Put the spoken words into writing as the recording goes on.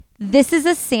This is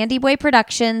a Sandy Boy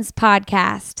Productions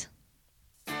podcast.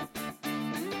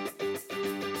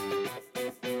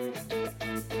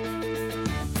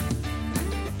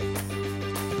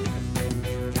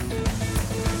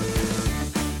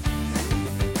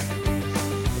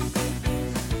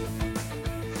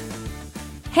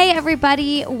 Hey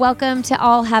everybody, welcome to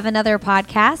All Have Another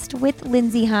podcast with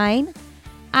Lindsay Hein.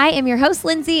 I am your host,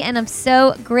 Lindsay, and I'm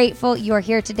so grateful you're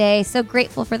here today. So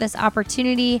grateful for this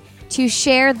opportunity to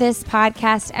share this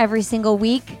podcast every single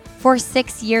week for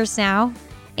 6 years now.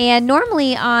 And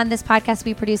normally on this podcast,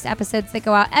 we produce episodes that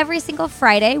go out every single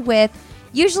Friday with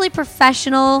usually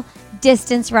professional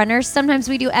distance runners. Sometimes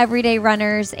we do everyday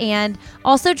runners and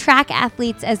also track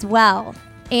athletes as well,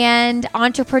 and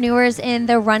entrepreneurs in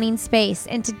the running space.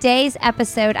 And today's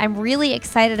episode, I'm really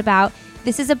excited about.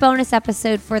 This is a bonus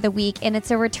episode for the week, and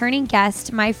it's a returning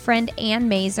guest, my friend Ann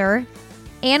Mazer.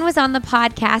 Ann was on the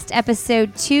podcast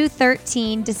episode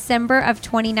 213, December of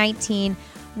 2019,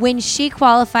 when she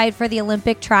qualified for the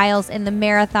Olympic trials in the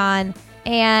marathon.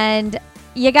 And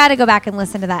you got to go back and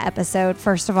listen to that episode,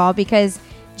 first of all, because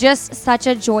just such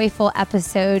a joyful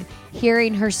episode,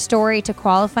 hearing her story to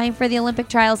qualifying for the Olympic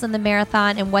trials in the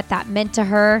marathon and what that meant to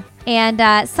her.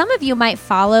 And some of you might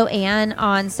follow Ann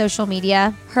on social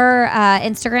media. Her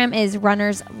Instagram is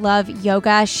Runners Love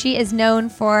Yoga. She is known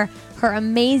for her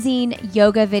amazing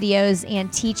yoga videos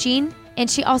and teaching. And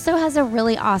she also has a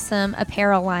really awesome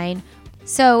apparel line.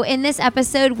 So in this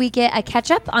episode, we get a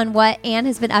catch up on what Ann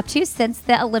has been up to since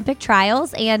the Olympic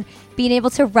trials and being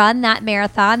able to run that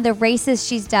marathon, the races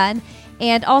she's done,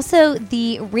 and also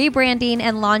the rebranding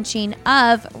and launching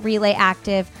of Relay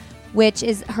Active, which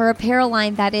is her apparel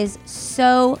line that is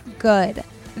so good.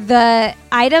 The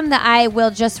item that I will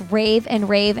just rave and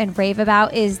rave and rave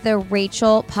about is the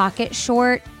Rachel pocket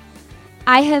short.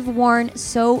 I have worn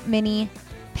so many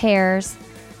pairs.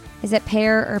 Is it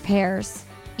pair or pairs?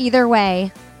 Either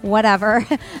way, whatever,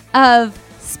 of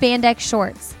spandex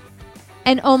shorts,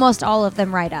 and almost all of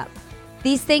them right up.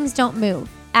 These things don't move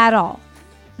at all.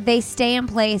 They stay in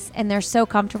place and they're so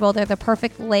comfortable. They're the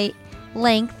perfect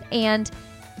length and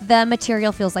the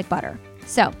material feels like butter.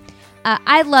 So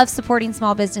I love supporting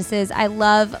small businesses. I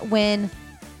love when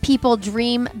people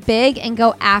dream big and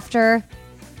go after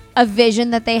a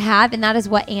vision that they have, and that is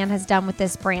what Ann has done with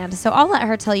this brand. So I'll let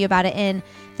her tell you about it in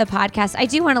the podcast. I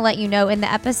do want to let you know in the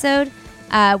episode,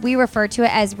 we refer to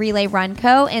it as Relay Run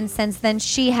Co. And since then,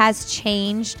 she has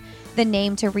changed the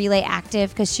name to Relay Active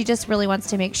because she just really wants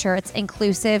to make sure it's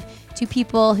inclusive to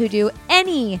people who do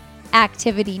any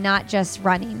activity, not just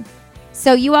running.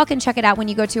 So you all can check it out when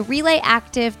you go to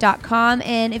relayactive.com.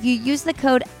 And if you use the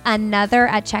code ANOTHER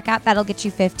at checkout, that'll get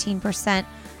you 15%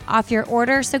 off your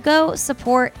order. So go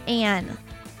support Ann.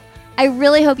 I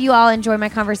really hope you all enjoy my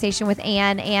conversation with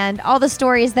Ann and all the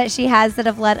stories that she has that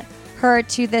have led her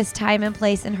to this time and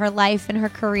place in her life and her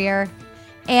career.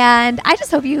 And I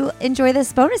just hope you enjoy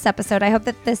this bonus episode. I hope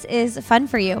that this is fun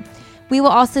for you. We will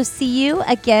also see you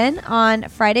again on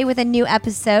Friday with a new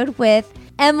episode with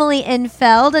Emily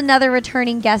Infeld, another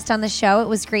returning guest on the show. It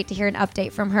was great to hear an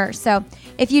update from her. So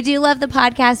if you do love the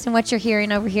podcast and what you're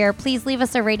hearing over here, please leave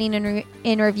us a rating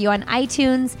and review on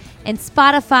iTunes and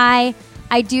Spotify.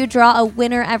 I do draw a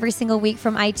winner every single week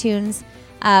from iTunes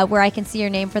where I can see your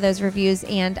name for those reviews,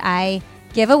 and I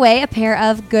give away a pair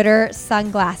of Gooder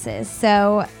sunglasses.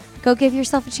 So go give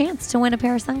yourself a chance to win a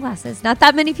pair of sunglasses. Not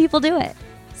that many people do it,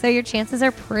 so your chances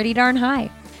are pretty darn high.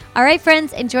 All right,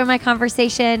 friends, enjoy my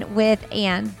conversation with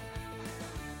Ann.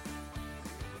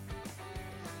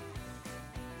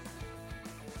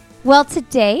 Well,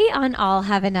 today on All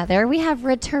Have Another, we have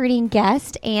returning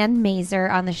guest Ann Mazer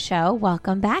on the show.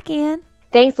 Welcome back, Ann.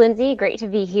 Thanks, Lindsay. Great to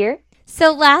be here.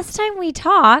 So last time we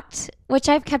talked, which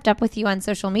I've kept up with you on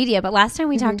social media, but last time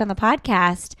we talked on the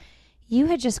podcast, you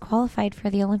had just qualified for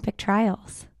the Olympic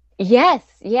trials. Yes,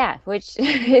 yeah, which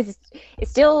is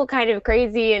still kind of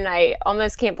crazy, and I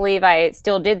almost can't believe I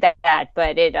still did that,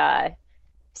 but it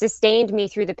sustained me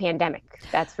through the pandemic,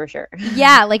 that's for sure.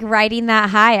 Yeah, like riding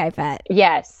that high, I bet.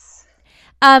 Yes.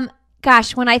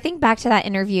 Gosh, when I think back to that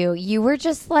interview, you were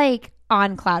just like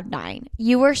on cloud nine.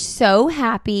 You were so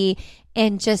happy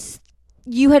and just,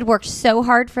 you had worked so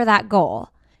hard for that goal.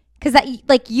 Because that,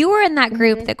 like, you were in that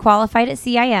group that qualified at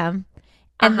CIM.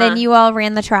 And then you all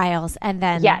ran the trials, and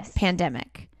then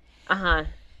pandemic.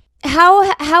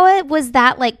 How was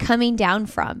that like coming down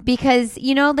from? Because,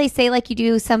 you know, they say like you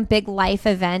do some big life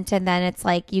event and then it's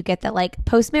like you get the like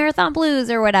post-marathon blues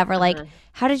or whatever. Like,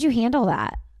 how did you handle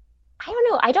that? I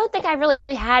don't know. I don't think I really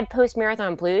had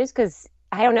post-marathon blues because,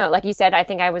 I don't know, like you said, I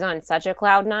think I was on such a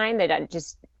cloud nine that I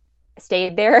just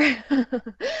stayed there.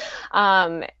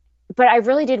 but I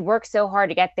really did work so hard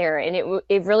to get there, and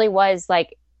it really was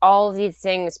like all of these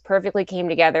things perfectly came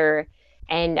together,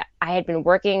 and I had been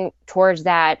working towards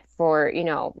that for,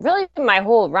 really my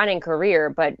whole running career,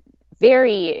 but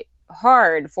very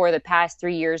hard for the past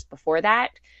 3 years before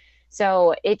that.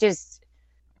 So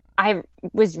I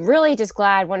was really just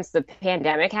glad once the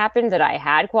pandemic happened that I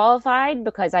had qualified,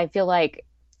 because I feel like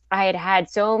I had had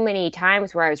so many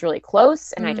times where I was really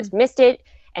close and I just missed it.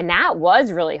 And that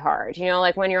was really hard,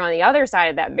 like when you're on the other side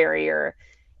of that barrier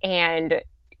and,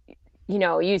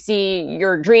 you see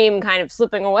your dream kind of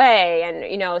slipping away.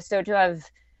 And, so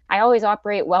I always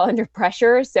operate well under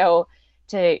pressure. So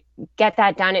to get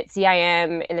that done at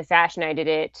CIM in the fashion I did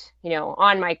it,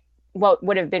 on what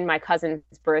would have been my cousin's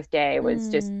birthday was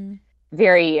just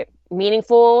very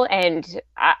meaningful. And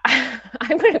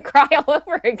I'm going to cry all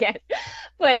over again.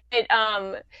 But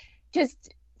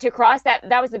just to cross that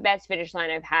was the best finish line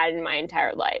I've had in my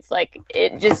entire life. Like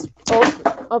it just,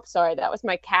 sorry, that was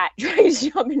my cat trying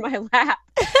to jump in my lap.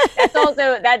 That's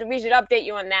also, that we should update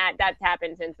you on that. That's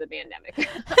happened since the pandemic.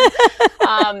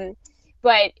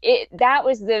 But that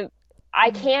was I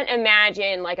can't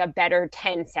imagine like a better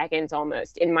 10 seconds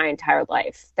almost in my entire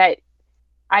life. That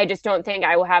I just don't think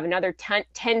I will have another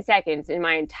 10 seconds in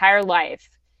my entire life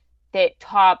that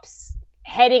tops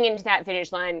heading into that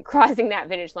finish line, crossing that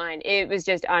finish line. It was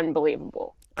just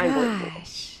unbelievable.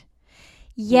 Gosh.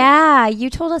 Yeah, you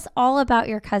told us all about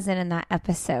your cousin in that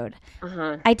episode.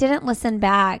 I didn't listen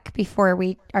back before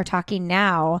we are talking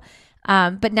now.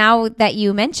 But now that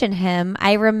you mention him,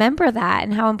 I remember that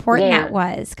and how important that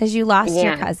was, because you lost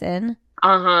your cousin.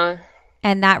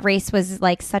 And that race was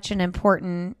like such an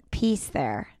important piece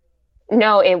there.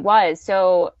 No, it was.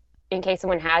 So in case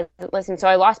someone hasn't listened, so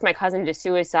I lost my cousin to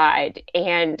suicide,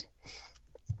 and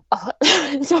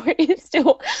sorry, it's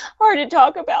still hard to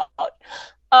talk about.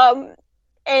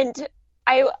 And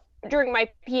during my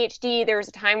PhD, there was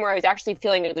a time where I was actually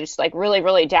feeling just like really,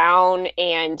 really down,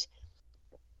 and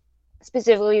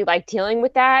specifically like dealing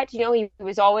with that. He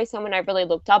was always someone I really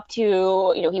looked up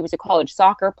to. He was a college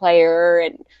soccer player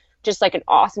and just like an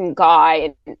awesome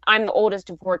guy. And I'm the oldest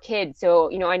of 4 kids. So,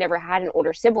 I never had an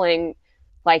older sibling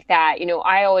like that.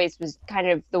 I always was kind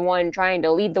of the one trying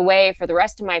to lead the way for the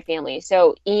rest of my family.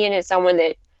 So Ian is someone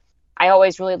that I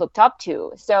always really looked up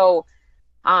to. So,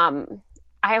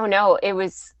 I don't know. It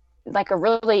was like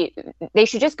they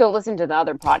should just go listen to the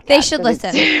other podcast. They should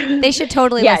listen. They should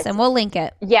totally listen. We'll link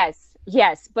it.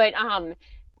 Yes. But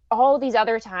all these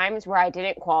other times where I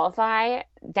didn't qualify,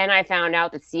 then I found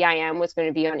out that CIM was going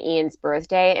to be on Ian's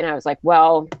birthday. And I was like,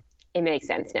 well, it makes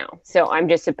sense now. So I'm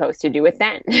just supposed to do it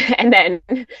then. And then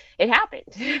it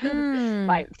happened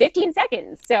by 15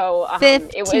 seconds. So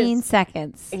 15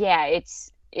 seconds. Yeah,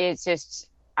 it's just,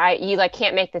 you like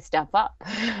can't make this stuff up.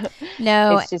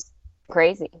 No. It's just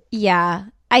crazy. Yeah.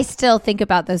 I still think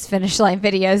about those finish line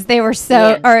videos. They were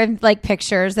so, or like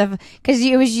pictures of, because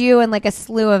it was you and like a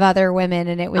slew of other women.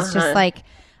 And it was just like,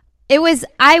 it was,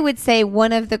 I would say,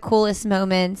 one of the coolest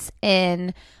moments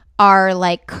in our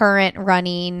like current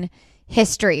running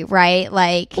history, right?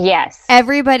 Like,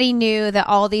 everybody knew that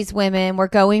all these women were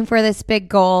going for this big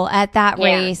goal at that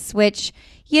race, which,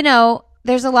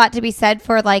 there's a lot to be said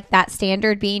for like that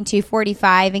standard being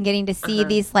 2:45 and getting to see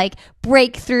these like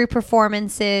breakthrough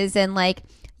performances and like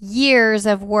years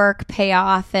of work pay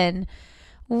off. And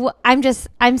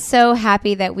I'm so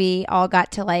happy that we all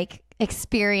got to like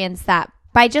experience that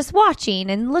by just watching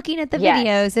and looking at the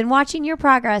videos and watching your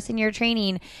progress and your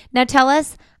training. Now tell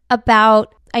us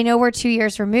about, I know we're 2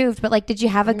 years removed, but like, did you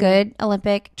have a good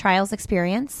Olympic trials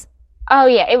experience? Oh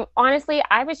yeah. Honestly,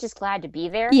 I was just glad to be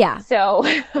there. Yeah. So,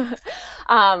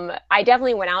 I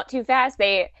definitely went out too fast.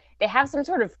 They have some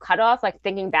sort of cutoff, like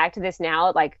thinking back to this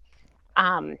now, like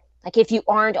if you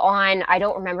aren't on, I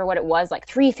don't remember what it was, like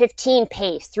 3:15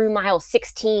 pace through mile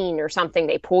 16 or something,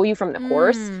 they pull you from the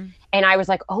course. And I was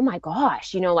like, oh my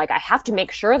gosh, like I have to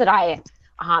make sure that I,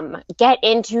 get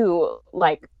into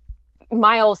like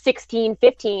mile 16,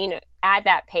 15 at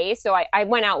that pace. So I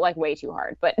went out like way too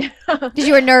hard, but because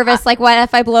you were nervous, like what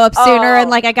if I blow up sooner and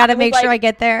like I got to make sure I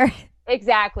get there.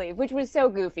 Exactly, which was so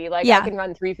goofy. Like I can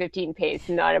run 3:15 pace,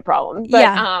 not a problem.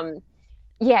 But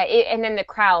and then the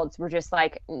crowds were just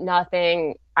like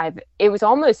nothing. It was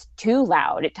almost too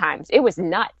loud at times. It was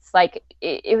nuts. Like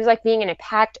it was like being in a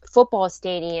packed football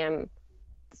stadium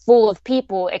full of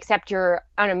people, except you're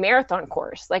on a marathon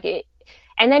course. Like it.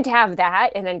 And then to have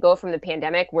that and then go from the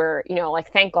pandemic where,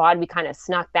 like, thank God we kind of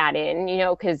snuck that in,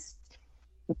 because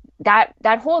that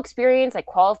whole experience, like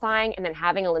qualifying and then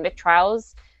having Olympic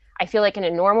trials, I feel like in a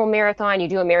normal marathon, you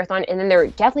do a marathon and then there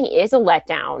definitely is a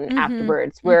letdown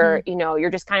afterwards where,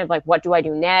 you're just kind of like, what do I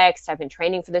do next? I've been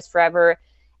training for this forever.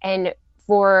 And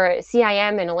for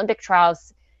CIM and Olympic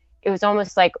trials, it was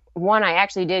almost like I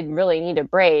actually did really need a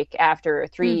break after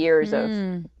 3 years of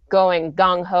going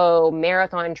gung-ho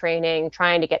marathon training,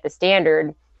 trying to get the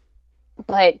standard.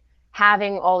 But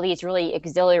having all these really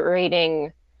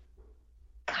exhilarating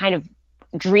kind of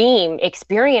dream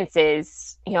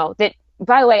experiences, that,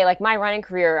 by the way, like my running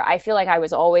career, I feel like I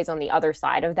was always on the other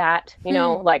side of that,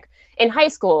 like in high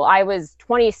school, I was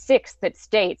 26th at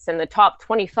states and the top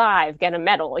 25 get a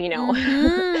medal,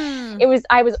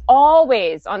 I was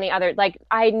always on the other, like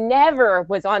I never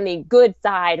was on the good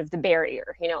side of the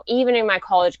barrier, even in my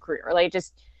college career, like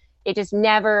it just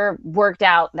never worked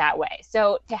out that way.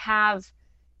 So to have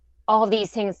all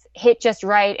these things hit just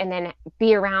right and then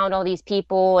be around all these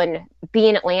people and be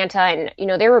in Atlanta, and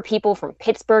there were people from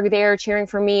Pittsburgh there cheering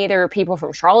for me, there were people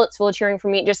from Charlottesville cheering for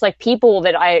me, just like people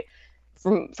that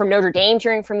from Notre Dame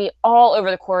cheering for me all over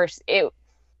the course.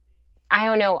 I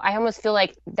don't know, I almost feel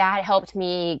like that helped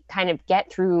me kind of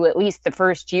get through at least the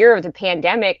first year of the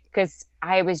pandemic, because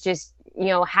I was just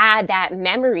had that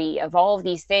memory of all of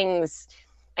these things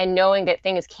and knowing that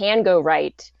things can go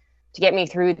right to get me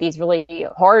through these really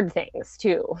hard things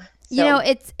too. So,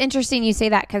 it's interesting you say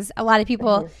that, because a lot of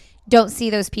people don't see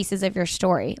those pieces of your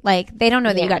story. Like they don't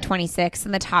know that you got 26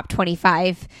 and the top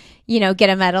 25, get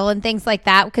a medal and things like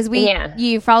that. Because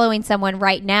you're following someone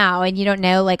right now and you don't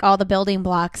know like all the building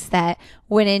blocks that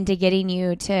went into getting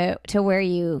you to where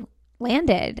you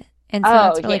landed. And so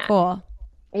that's really cool.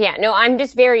 Yeah, no, I'm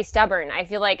just very stubborn. I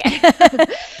feel like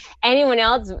anyone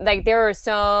else, like there were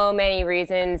so many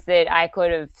reasons that I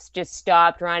could have just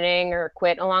stopped running or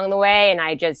quit along the way, and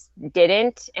I just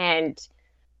didn't. And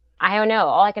I don't know.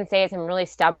 All I can say is I'm really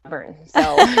stubborn.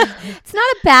 So it's not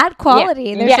a bad quality.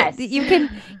 Yeah. Yes.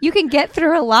 You can get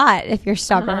through a lot if you're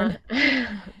stubborn.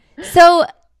 So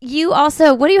you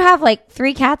also, what do you have, like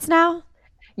 3 cats now?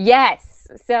 Yes.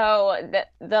 So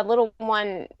the little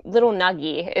one, Little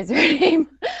Nuggie is her name.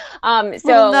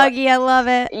 Little Nuggie, I love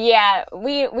it. Yeah,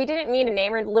 we didn't mean to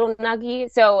name her Little Nuggie.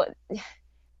 So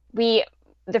the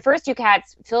first 2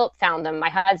 cats, Philip found them, my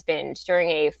husband, during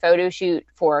a photo shoot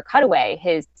for Cutaway,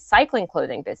 his cycling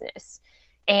clothing business.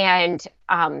 And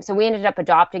so we ended up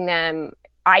adopting them.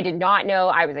 I did not know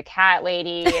I was a cat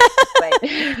lady. But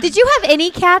did you have any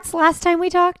cats last time we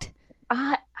talked?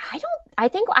 I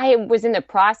think I was in the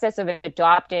process of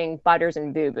adopting Butters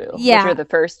and Boo Boo, which are the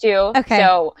first 2. Okay.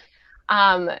 So,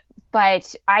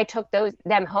 but I took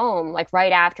them home like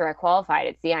right after I qualified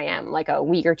at CIM, like a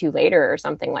week or 2 later or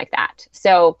something like that.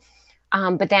 So,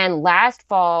 but then last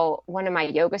fall, one of my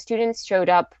yoga students showed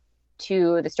up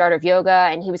to the start of yoga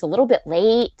and he was a little bit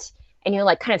late. And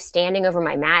like kind of standing over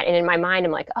my mat. And in my mind,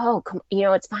 I'm like, oh, come,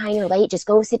 it's fine. You're late. Just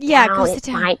go sit down. Yeah, go sit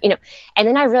down. Fine. And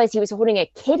then I realized he was holding a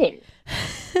kitten.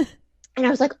 And I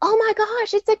was like, oh my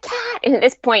gosh, it's a cat. And at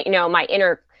this point, my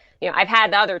inner, I've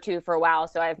had the other 2 for a while.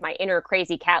 So I have my inner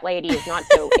crazy cat lady is not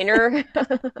so inner.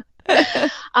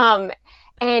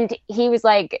 And he was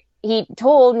like, he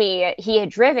told me he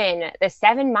had driven the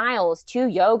 7 miles to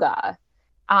yoga.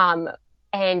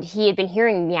 And he had been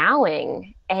hearing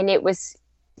meowing. And it was,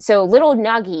 so Little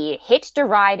Nuggie hitched a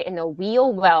ride in the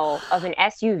wheel well of an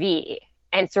SUV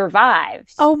and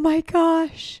survived. Oh my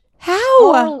gosh.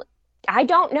 How? I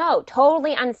don't know.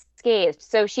 Totally unscathed.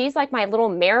 So she's like my little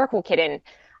miracle kitten.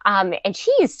 And she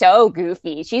is so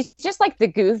goofy. She's just like the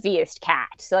goofiest cat.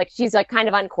 So like she's like kind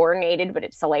of uncoordinated, but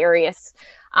it's hilarious.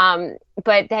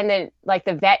 But then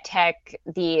the vet tech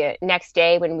the next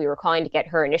day when we were calling to get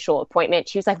her initial appointment,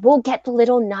 she was like, we'll get the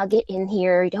little nugget in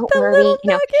here. Don't worry.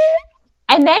 Nugget?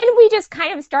 And then we just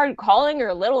kind of started calling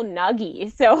her Little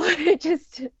Nuggie. So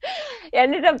it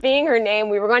ended up being her name.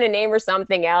 We were going to name her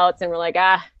something else. And we're like,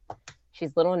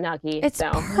 she's Little Nuggie. It's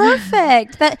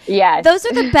perfect. Yes. Those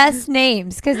are the best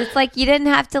names because it's like you didn't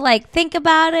have to like think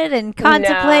about it and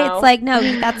contemplate. No. It's like, no,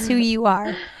 that's who you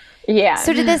are. Yeah.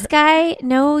 So did this guy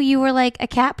know you were like a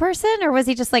cat person, or was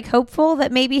he just like hopeful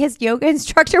that maybe his yoga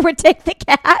instructor would take the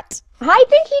cat? I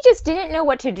think he just didn't know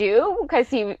what to do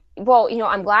because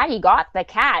I'm glad he got the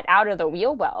cat out of the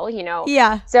wheel well,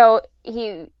 Yeah. So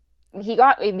he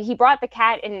brought the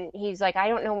cat and he's like, I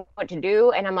don't know what to do.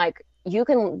 And I'm like, you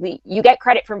get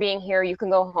credit for being here. You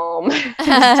can go home,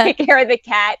 take care of the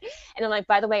cat. And I'm like,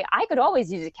 by the way, I could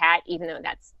always use a cat, even though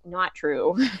that's not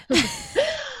true.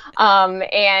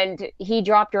 And he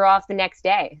dropped her off the next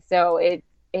day. So it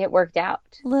worked out.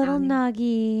 Little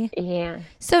Nuggie. Yeah.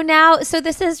 So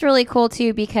this is really cool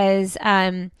too, because,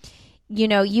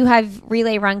 you have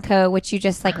Relay Run Co., which you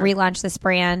just like relaunched this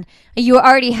brand. You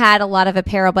already had a lot of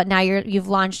apparel, but now you've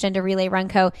launched into Relay Run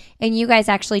Co., and you guys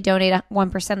actually donate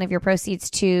 1% of your proceeds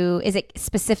to, is it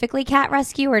specifically cat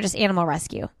rescue or just animal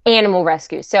rescue? Animal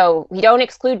rescue. So we don't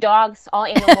exclude dogs, all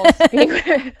animals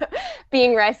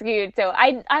being rescued. So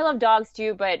I love dogs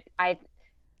too, but I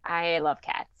love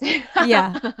cats.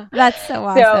 Yeah, that's so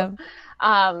awesome.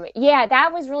 So, yeah,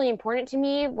 that was really important to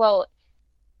me. Well,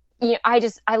 I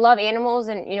love animals,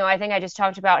 and I think I just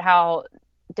talked about how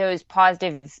those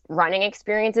positive running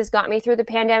experiences got me through the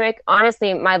pandemic.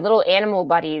 Honestly, my little animal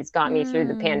buddies got me through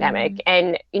the pandemic.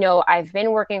 And I've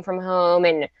been working from home,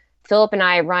 and Philip and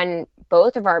I run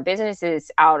both of our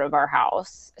businesses out of our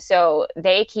house, so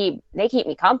they keep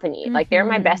me company. Like, they're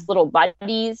my best little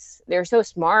buddies. They're so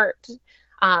smart.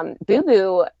 Boo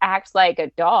Boo acts like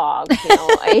a dog.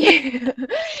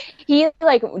 He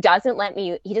doesn't like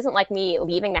me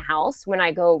leaving the house when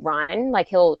I go run. Like,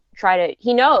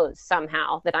 he knows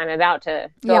somehow that I'm about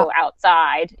to go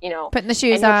outside, putting the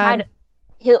shoes on.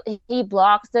 He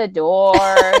blocks the door.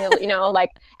 He'll,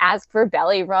 ask for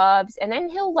belly rubs, and then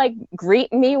he'll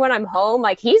greet me when I'm home.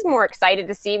 Like, he's more excited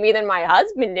to see me than my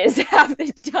husband is half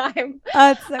the time.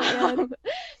 That's so good.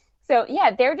 So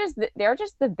yeah, they're just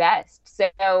the best.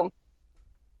 So,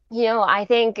 I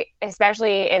think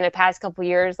especially in the past couple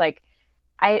years,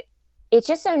 it's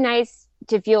just so nice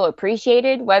to feel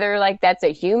appreciated, whether that's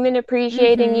a human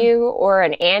appreciating you or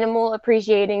an animal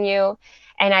appreciating you.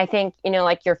 And I think,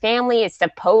 your family is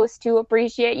supposed to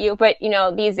appreciate you, but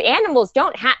these animals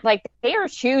don't have, they are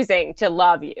choosing to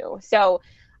love you. So,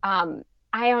 I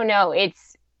don't know.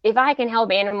 If I can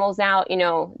help animals out,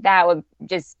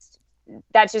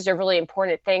 that's just a really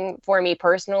important thing for me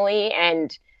personally.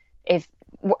 And if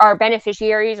our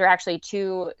beneficiaries are actually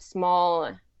 2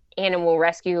 small animal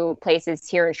rescue places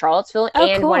here in Charlottesville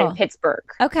and one in Pittsburgh.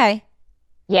 Okay.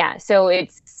 Yeah. So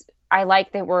I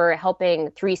like that we're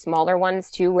helping 3 smaller ones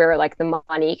too, where the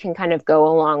money can kind of go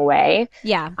a long way.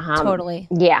 Yeah, totally.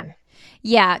 Yeah.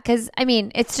 Yeah, because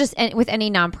it's just with any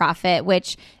nonprofit,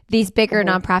 which these bigger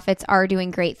nonprofits are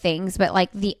doing great things, but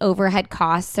the overhead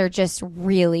costs are just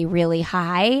really, really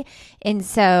high. And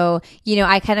so,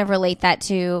 I kind of relate that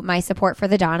to my support for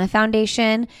the Donna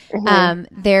Foundation.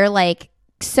 They're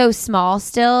so small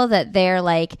still that their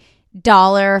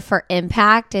dollar for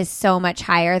impact is so much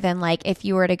higher than if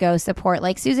you were to go support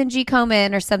Susan G.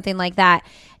 Komen or something like that.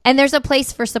 And there's a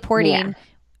place for supporting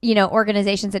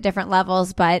organizations at different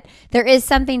levels, but there is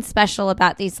something special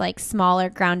about these smaller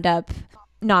ground up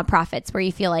nonprofits where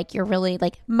you feel you're really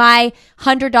my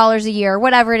 $100 a year,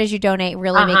 whatever it is you donate,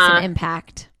 really makes an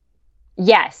impact.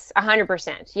 Yes,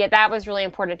 100%. Yeah, that was really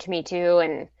important to me too.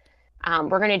 And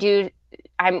I'm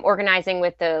organizing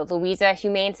with the Louisa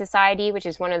Humane Society, which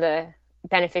is one of the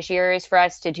beneficiaries for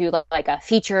us, to do a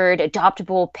featured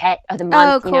adoptable pet of the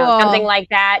month, something like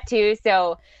that too.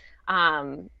 So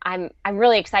I'm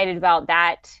really excited about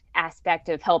that aspect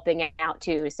of helping out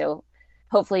too. So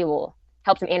hopefully we'll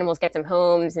help some animals get some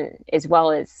homes, and as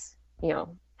well as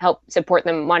help support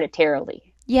them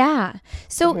monetarily. Yeah.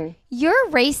 So you're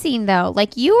racing though,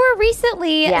 you were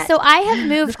recently. Yes. So I have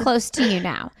moved close to you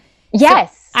now.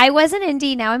 Yes. So I was in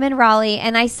Indy. Now I'm in Raleigh,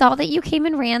 and I saw that you came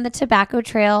and ran the Tobacco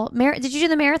Trail. Did you do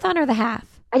the marathon or the half?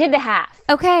 I did the half.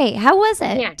 Okay. How was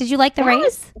it? Yeah. Did you like the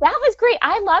race? That was great.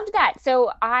 I loved that.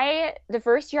 So the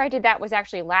first year I did that was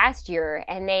actually last year,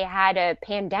 and they had a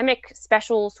pandemic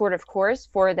special sort of course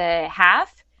for the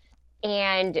half.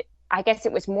 And I guess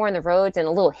it was more on the roads and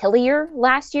a little hillier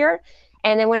last year.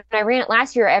 And then when I ran it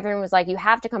last year, everyone was like, you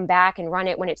have to come back and run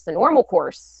it when it's the normal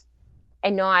course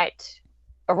and not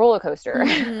a roller coaster.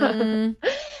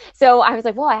 So I was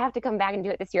like, well, I have to come back and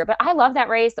do it this year. But I love that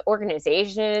race. The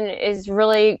organization is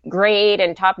really great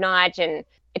and top notch, and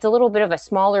it's a little bit of a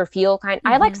smaller field kind.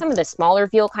 I like some of the smaller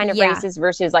field kind of races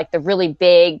versus the really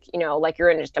big, you're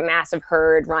in just a massive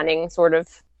herd running sort of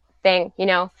thing,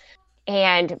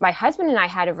 And my husband and I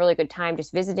had a really good time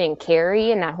just visiting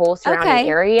Cary and that whole surrounding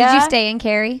area. Did you stay in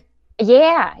Cary?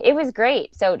 Yeah, it was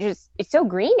great. So it's so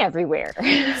green everywhere.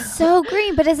 So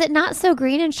green, but is it not so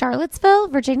green in Charlottesville,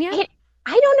 Virginia?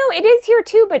 I don't know. It is here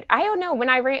too, but I don't know. When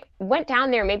I went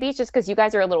down there, maybe it's just because you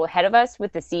guys are a little ahead of us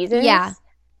with the seasons. Yeah.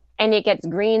 And it gets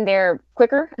green there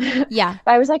quicker. Yeah.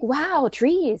 But I was like, wow,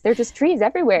 trees. There's just trees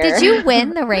everywhere. Did you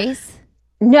win the race?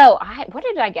 No. What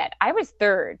did I get? I was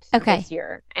third this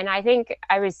year. And I think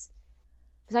was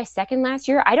I second last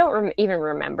year? I don't even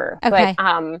remember. Okay.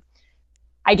 But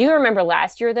I do remember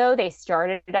last year, though, they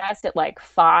started us at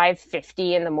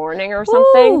 5:50 in the morning or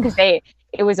something, because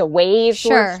it was a wave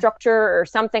sort Sure. of structure or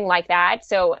something like that.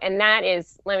 So, and that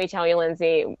is, let me tell you,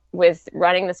 Lindsay, with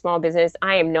running the small business,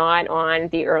 I am not on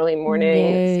the early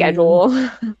morning No. schedule.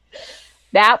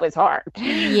 That was hard.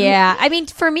 Yeah. I mean,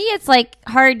 for me, it's like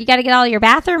hard. You got to get all your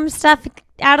bathroom stuff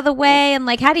out of the way. And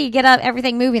like, how do you get up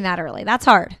everything moving that early? That's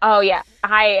hard. Oh yeah.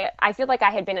 I feel like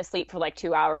I had been asleep for like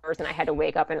 2 hours and I had to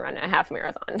wake up and run a half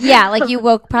marathon. Yeah. Like you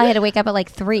probably had to wake up at like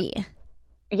 3.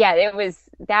 Yeah,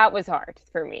 that was hard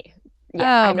for me.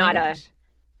 Yeah. Oh, my gosh.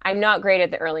 I'm not great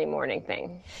at the early morning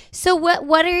thing. So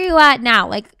what are you at now?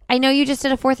 Like, I know you just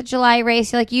did a 4th of July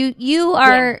race. You're like, you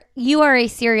are a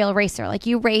serial racer. Like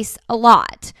you race a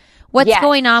lot. What's Yes.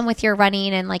 going on with your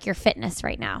running and like your fitness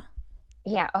right now?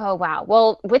 Yeah. Oh, wow.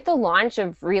 Well, with the launch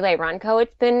of Relay Run Co.,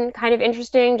 it's been kind of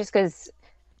interesting just because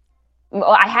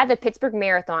I had the Pittsburgh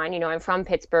Marathon. You know, I'm from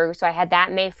Pittsburgh, so I had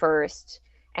that May 1st.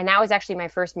 And that was actually my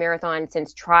first marathon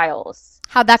since trials.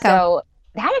 How'd that go? So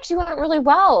that actually went really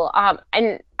well.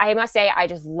 And I must say, I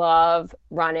just love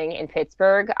running in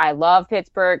Pittsburgh. I love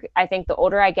Pittsburgh. I think the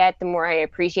older I get, the more I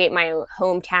appreciate my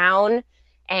hometown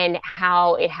and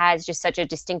how it has just such a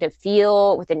distinctive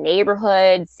feel with the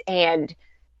neighborhoods. And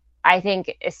I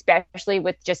think especially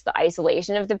with just the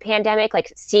isolation of the pandemic,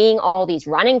 like seeing all these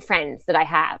running friends that I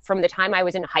have from the time I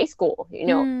was in high school, you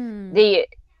know,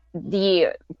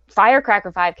 the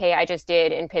Firecracker 5K I just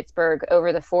did in Pittsburgh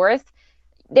over the 4th,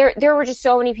 there were just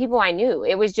so many people I knew.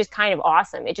 It was just kind of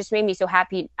awesome. It just made me so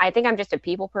happy. I think I'm just a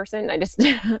people person.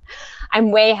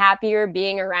 I'm way happier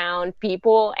being around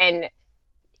people, and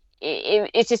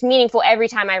it's just meaningful every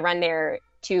time I run there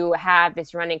to have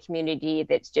this running community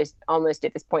that's just almost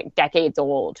at this point decades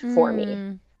old for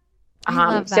me. I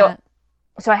love that.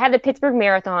 So I had the Pittsburgh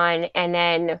Marathon, and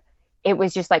then it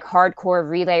was just like hardcore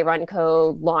Relay Run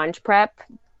Co. launch prep.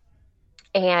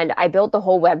 And I built the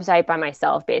whole website by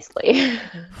myself, basically,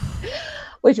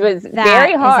 which was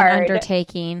very hard. Is an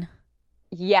undertaking.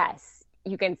 Yes,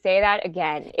 you can say that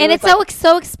again. And it's like,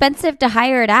 so expensive to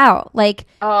hire it out. Like,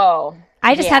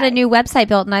 I just had a new website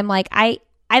built, and I'm like, I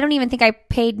don't even think I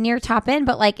paid near top end,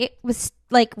 but like it was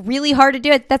like really hard to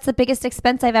do it. That's the biggest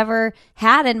expense I've ever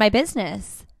had in my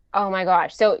business. Oh my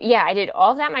gosh. So yeah, I did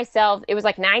all of that myself. It was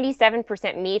like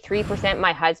 97% me, 3%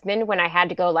 my husband when I had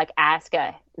to go like ask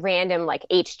a random like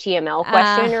HTML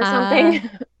question or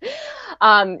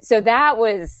something. So that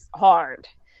was hard.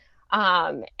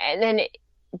 And then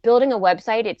building a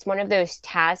website, it's one of those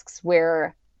tasks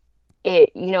where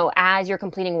as you're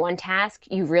completing one task,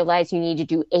 you realize you need to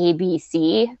do A, B,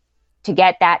 C to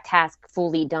get that task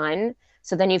fully done.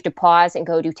 So then you have to pause and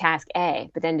go do task A.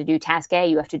 But then to do task A,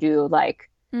 you have to do like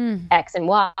X and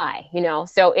Y,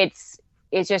 so it's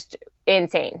just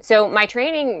insane. So my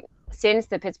training since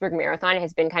the Pittsburgh Marathon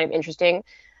has been kind of interesting.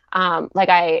 Like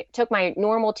I took my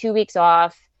normal 2 weeks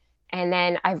off, and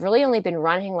then I've really only been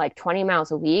running like 20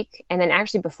 miles a week. And then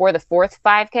actually before the 4th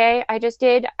 5K I just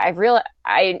did,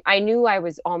 I knew I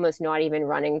was almost not even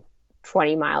running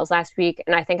 20 miles last week.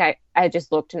 And I think I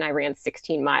just looked and I ran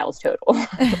 16 miles total.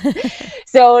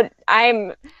 So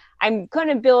I'm going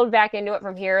to build back into it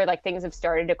from here. Like things have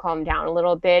started to calm down a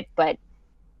little bit, but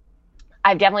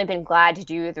I've definitely been glad to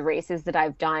do the races that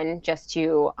I've done just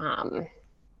to,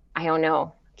 I don't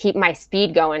know, keep my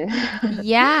speed going.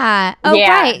 Yeah. Oh,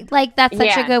 yeah. Right. Like that's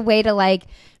such a good way to like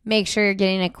make sure you're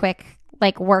getting a quick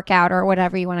like workout or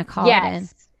whatever you want to call it in.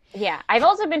 Yeah. I've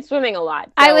also been swimming a lot.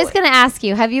 So. I was going to ask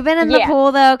you, have you been in the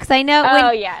pool though? Because I know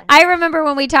I remember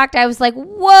when we talked, I was like,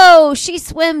 whoa, she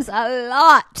swims a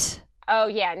lot. Oh,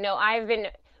 yeah. No,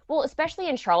 especially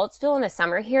in Charlottesville in the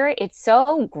summer here, it's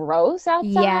so gross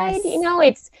outside.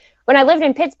 Yes. When I lived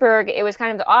in Pittsburgh, it was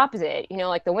kind of the opposite.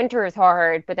 Like the winter is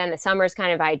hard, but then the summer is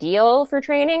kind of ideal for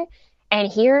training.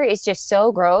 And here it's just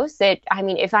so gross that, I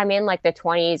mean, if I'm in like the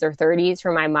 20s or 30s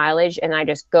for my mileage and I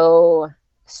just go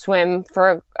swim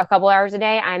for a couple hours a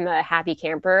day, I'm a happy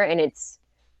camper. And it's,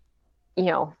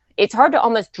 it's hard to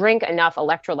almost drink enough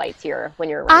electrolytes here when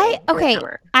you're running.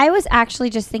 I was actually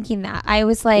just thinking that. I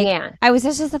was like, I was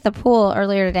just at the pool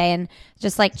earlier today and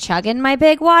just like chugging my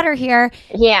big water here.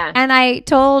 Yeah. And I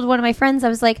told one of my friends, I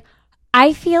was like,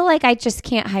 I feel like I just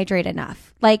can't hydrate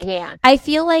enough. Like, I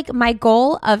feel like my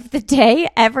goal of the day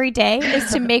every day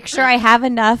is to make sure I have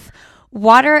enough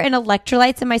water and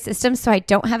electrolytes in my system so I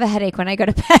don't have a headache when I go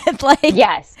to bed. Like,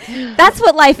 yes, that's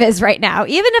what life is right now.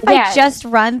 Even if I just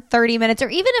run 30 minutes or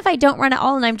even if I don't run at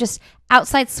all and I'm just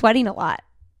outside sweating a lot.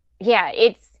 Yeah,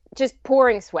 just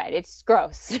pouring sweat. It's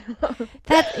gross.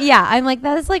 I'm like,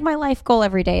 that is like my life goal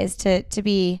every day is to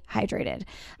be hydrated.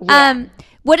 Yeah.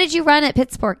 What did you run at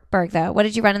Pittsburgh though? What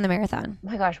did you run in the marathon? Oh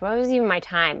my gosh, what was even my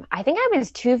time? I think I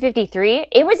was 2:53.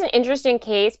 It was an interesting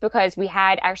case because we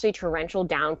had actually torrential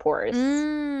downpours.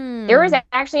 There was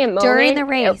actually a moment during the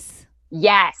race.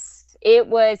 Yes, it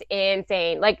was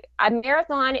insane. Like a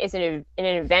marathon is an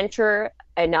adventure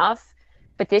enough,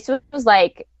 but this was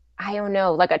like, I don't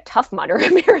know, like a Tough Mudder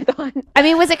marathon. I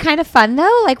mean, was it kind of fun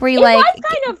though? Like, were you it was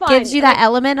kind of fun. Gives you that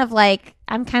element of like,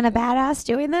 I'm kind of badass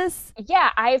doing this? Yeah,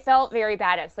 I felt very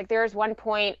badass. Like there was one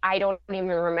point, I don't even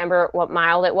remember what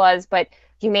mile it was, but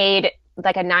you made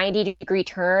like a 90-degree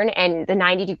turn, and the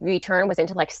 90-degree turn was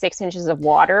into like 6 inches of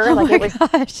water. Oh like my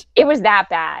gosh. It was that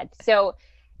bad. So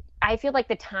I feel like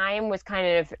the time was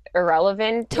kind of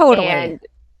irrelevant. Totally. And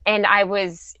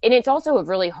it's also a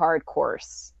really hard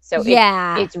course. So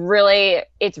yeah, it's really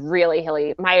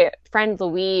hilly. My friend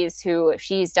Louise,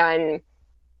 she's done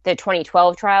the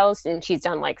 2012 trials, and she's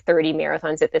done like 30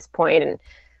 marathons at this point, and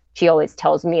she always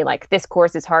tells me like this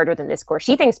course is harder than this course.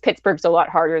 She thinks Pittsburgh's a lot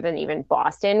harder than even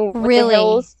Boston with really? The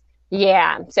hills.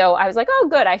 Yeah. So I was like, oh,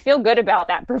 good. I feel good about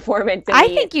that performance. I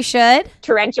think you should.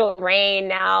 Torrential rain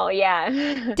now.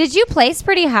 Yeah. Did you place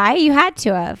pretty high? You had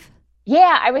to have.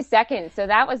 Yeah, I was second. So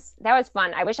that was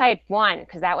fun. I wish I had won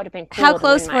because that would have been cool. How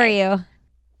close were you?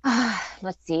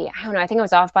 Let's see. I don't know. I think I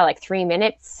was off by like 3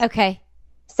 minutes. Okay.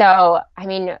 So, I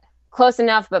mean, close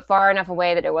enough, but far enough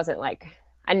away that it wasn't like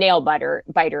a nail biter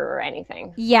or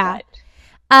anything. Yeah.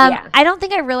 But, yeah. I don't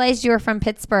think I realized you were from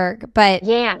Pittsburgh, but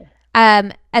yeah.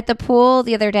 At the pool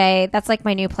the other day, that's like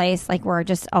my new place. Like we're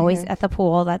just always at the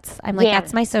pool. That's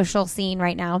my social scene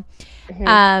right now.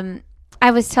 Mm-hmm. I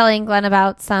was telling Glenn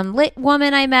about some lit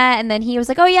woman I met, and then he was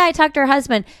like, oh yeah, I talked to her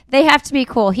husband. They have to be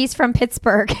cool. He's from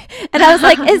Pittsburgh. And I was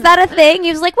like, is that a thing? He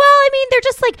was like, well, I mean, they're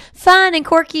just like fun and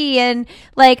quirky and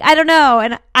like, I don't know.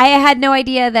 And I had no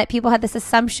idea that people had this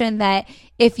assumption that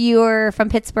if you were from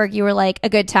Pittsburgh, you were like a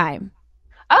good time.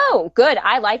 Oh, good.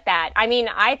 I like that. I mean,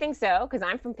 I think so because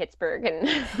I'm from Pittsburgh, and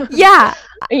yeah,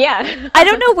 yeah. I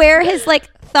don't know where his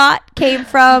like thought came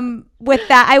from with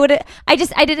that.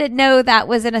 I didn't know that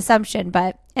was an assumption,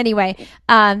 but anyway,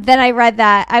 then I read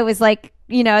that. I was like,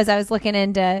 as I was looking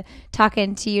into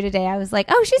talking to you today, I was like,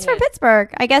 oh, she's from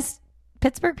Pittsburgh. I guess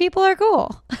Pittsburgh people are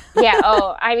cool. Yeah.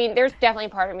 Oh, I mean, there's definitely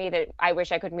part of me that I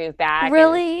wish I could move back.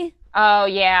 Really? Oh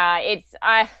yeah, it's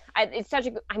such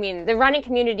a. I mean, the running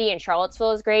community in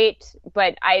Charlottesville is great,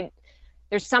 but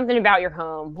there's something about your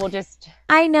home. We'll just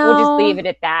leave it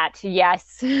at that.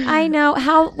 Yes. I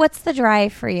know. What's the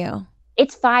drive for you?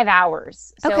 It's 5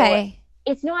 hours. So okay.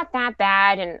 It's not that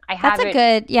bad, and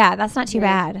that's not too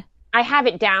bad. I have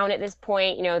it down at this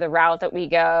point. The route that we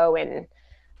go, and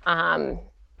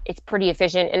it's pretty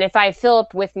efficient. And if I have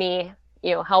Philip with me,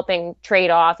 helping trade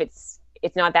off, it's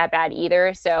not that bad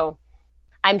either. So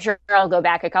I'm sure I'll go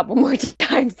back a couple more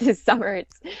times this summer.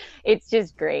 It's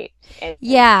just great.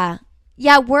 Yeah.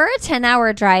 Yeah, we're a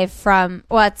 10-hour drive from,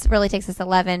 it really takes us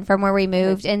 11 from where we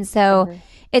moved. And so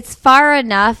it's far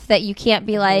enough that you can't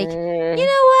be like, you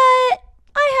know what?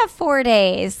 I have 4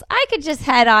 days. I could just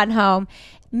head on home.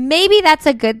 Maybe that's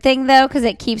a good thing, though, because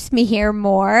it keeps me here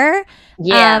more.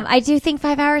 Yeah. I do think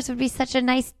 5 hours would be such a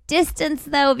nice distance,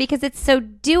 though, because it's so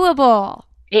doable.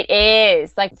 It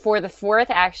is. Like for the 4th,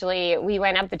 actually, we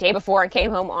went up the day before and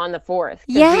came home on the 4th.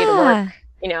 Yeah. We had to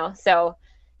work, so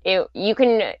you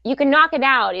can knock it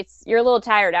out. You're a little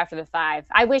tired after the 5.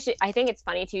 I think it's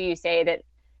funny too, you say that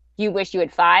you wish you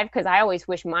had 5, because I always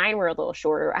wish mine were a little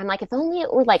shorter. I'm like, if only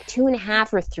it were like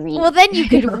 2.5 or 3. Well, then you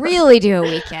could really do a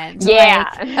weekend.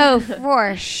 Yeah.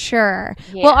 For sure.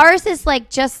 Yeah. Well, ours is like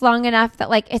just long enough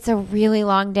that like it's a really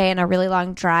long day and a really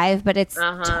long drive, but it's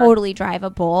totally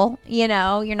drivable. You're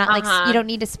not like, you don't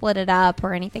need to split it up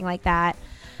or anything like that.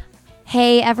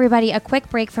 Hey, everybody, a quick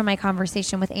break from my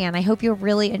conversation with Ann. I hope you're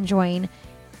really enjoying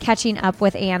catching up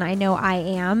with Ann. I know I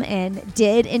am and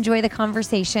did enjoy the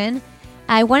conversation.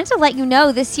 I wanted to let you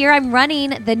know this year I'm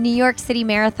running the New York City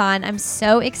Marathon. I'm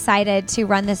so excited to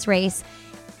run this race,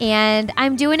 and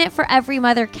I'm doing it for Every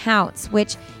Mother Counts,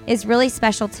 which is really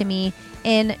special to me.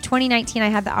 In 2019, I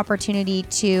had the opportunity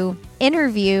to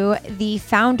interview the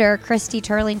founder, Christy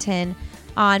Turlington,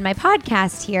 on my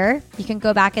podcast here. You can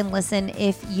go back and listen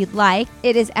if you'd like.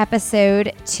 It is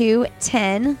episode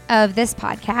 210 of this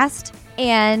podcast.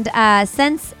 And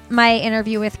since my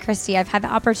interview with Christy, I've had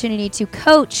the opportunity to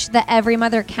coach the Every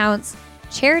Mother Counts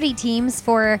charity teams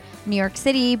for New York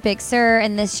City, Big Sur,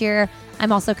 and this year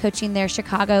I'm also coaching their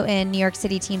Chicago and New York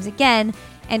City teams again.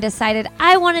 and decided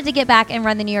I wanted to get back and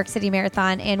run the New York City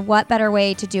Marathon. And what better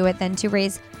way to do it than to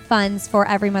raise funds for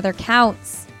Every Mother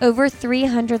Counts? Over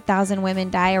 300,000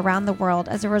 women die around the world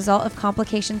as a result of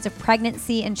complications of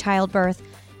pregnancy and childbirth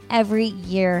every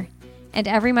year. And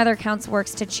Every Mother Counts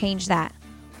works to change that.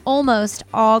 Almost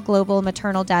all global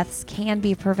maternal deaths can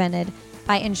be prevented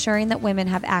by ensuring that women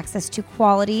have access to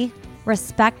quality,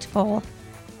 respectful,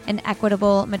 and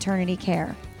equitable maternity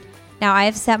care. Now, I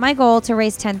have set my goal to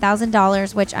raise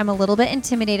 $10,000, which I'm a little bit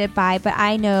intimidated by, but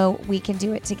I know we can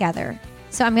do it together.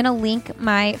 So I'm going to link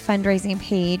my fundraising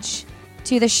page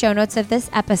to the show notes of this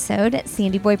episode at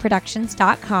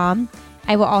sandyboyproductions.com.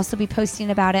 I will also be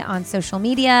posting about it on social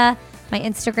media. My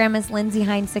Instagram is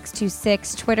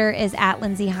lindsayhine626. Twitter is at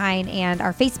Lindsay Hine. And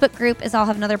our Facebook group is I'll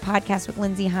Have Another Podcast with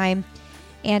Lindsay Hine.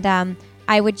 And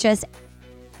I would just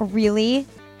really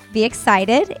be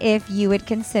excited if you would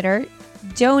consider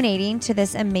donating to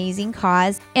this amazing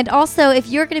cause. And also, if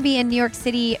you're going to be in New York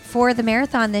City for the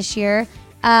marathon this year,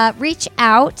 reach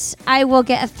out. I will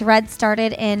get a thread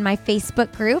started in my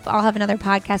Facebook group. I'll Have Another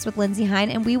Podcast with Lindsay Hine,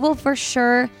 and we will for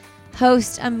sure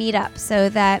host a meetup so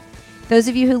that those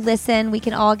of you who listen, we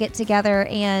can all get together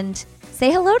and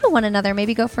say hello to one another,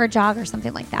 maybe go for a jog or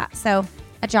something like that. So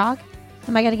a jog?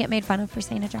 Am I going to get made fun of for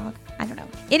saying a jog? I don't know.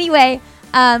 Anyway,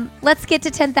 let's get to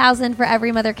 10,000 for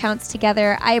Every Mother Counts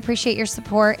together. I appreciate your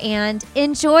support and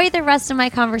enjoy the rest of my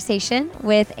conversation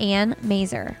with Ann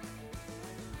Mazer.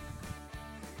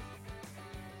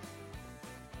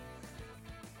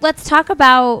 Let's talk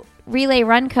about Relay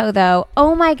Run Co. though.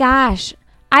 Oh my gosh.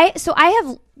 I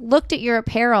have looked at your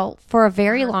apparel for a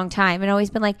very long time and always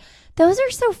been like, those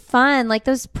are so fun. Like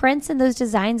those prints and those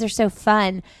designs are so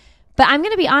fun. But I'm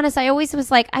going to be honest, I always was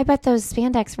like, I bet those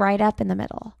spandex ride up in the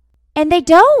middle. And they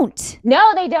don't.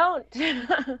 No, they don't.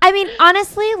 I mean,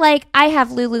 honestly, like I have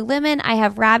Lululemon, I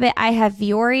have Rabbit, I have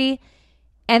Viore,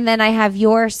 and then I have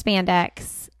your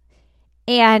spandex.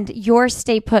 And yours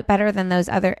stay put better than those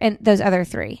other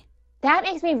three. That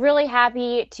makes me really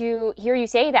happy to hear you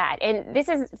say that. And this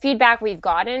is feedback we've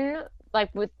gotten. Like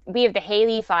we have the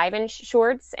Haley 5-inch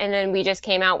shorts, and then we just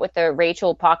came out with the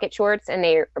Rachel pocket shorts, and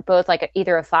they're both like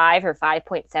either a 5 or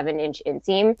 5.7-inch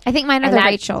inseam. I think mine are the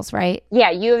Rachel's, right? Yeah,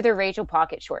 you have the Rachel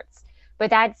pocket shorts. But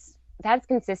that's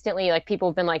consistently like people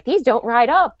have been like, these don't ride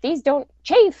up, these don't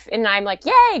chafe, and I'm like,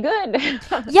 yay, good.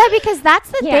 Yeah, because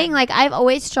that's the thing. Like I've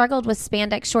always struggled with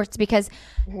spandex shorts because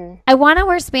I want to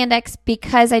wear spandex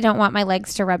because I don't want my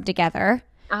legs to rub together,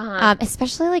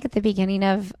 especially like at the beginning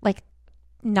of like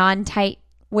non-tight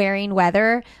wearing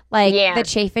weather. Like the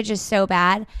chafage is so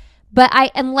bad. But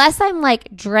unless I'm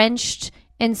like drenched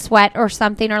in sweat or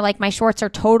something, or like my shorts are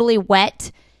totally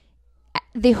wet,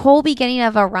 the whole beginning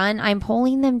of a run, I'm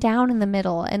pulling them down in the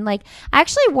middle. And like, I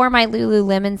actually wore my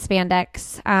Lululemon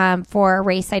spandex for a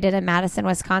race I did in Madison,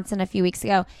 Wisconsin a few weeks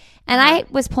ago. And I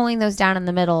was pulling those down in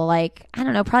the middle, like, I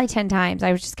don't know, probably 10 times.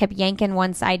 I just kept yanking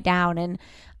one side down. And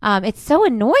it's so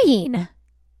annoying.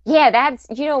 Yeah,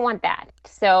 you don't want that.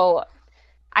 So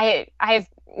I've,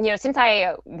 since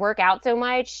I work out so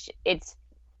much, it's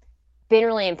been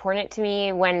really important to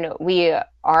me when we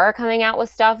are coming out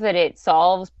with stuff that it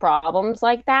solves problems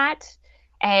like that.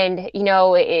 And,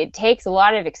 it takes a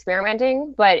lot of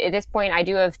experimenting, but at this point I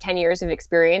do have 10 years of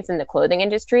experience in the clothing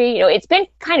industry. It's been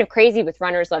kind of crazy with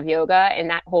Runners Love Yoga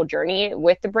and that whole journey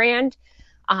with the brand.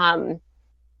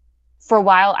 For a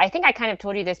while, I think I kind of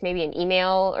told you this maybe in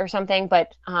email or something,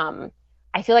 but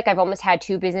I feel like I've almost had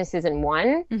two businesses in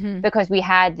one because we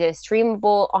had this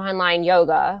streamable online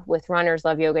yoga with Runners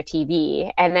Love Yoga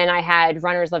TV. And then I had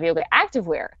Runners Love Yoga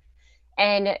activewear.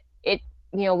 And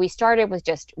we started with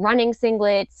just running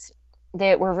singlets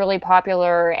that were really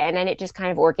popular. And then it just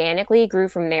kind of organically grew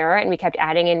from there. And we kept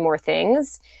adding in more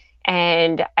things.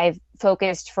 And I've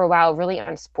focused for a while really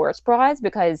on sports bras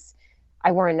because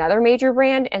I wore another major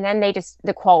brand, and then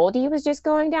the quality was just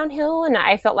going downhill, and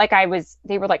I felt like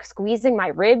they were like squeezing my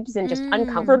ribs and just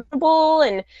uncomfortable.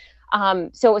 And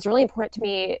so it was really important to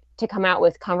me to come out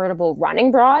with comfortable running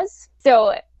bras.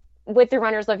 So with the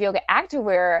Runners Love Yoga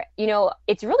activewear,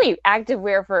 it's really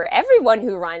activewear for everyone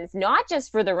who runs, not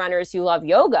just for the runners who love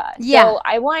yoga. Yeah. So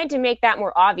I wanted to make that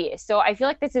more obvious. So I feel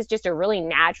like this is just a really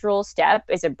natural step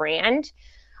as a brand.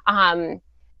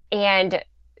 And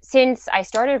since I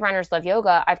started Runners Love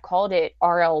Yoga, I've called it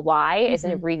RLY as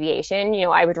an abbreviation.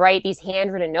 I would write these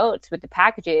handwritten notes with the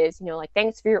packages, like,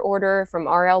 thanks for your order from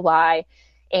RLY.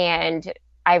 And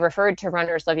I referred to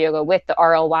Runners Love Yoga with the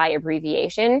RLY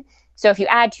abbreviation. So if you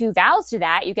add two vowels to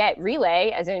that, you get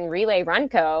Relay, as in Relay Run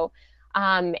Co.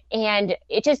 And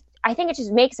I think it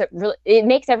just makes it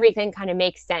makes everything kind of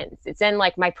make sense. It's then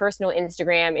like my personal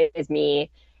Instagram is me.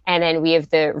 And then we have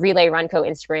the Relay Runco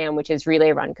Instagram, which is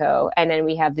Relay Runco. And then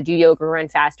we have the Do Yoga Run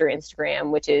Faster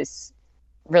Instagram, which is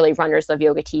really Runners Love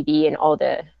Yoga TV and all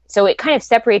the, so it kind of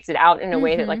separates it out in a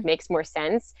way that like makes more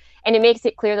sense. And it makes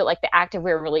it clear that like the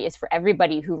activewear really is for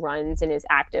everybody who runs and is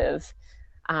active.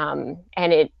 And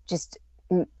it just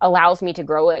allows me to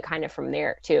grow it kind of from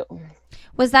there too.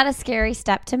 Was that a scary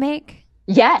step to make?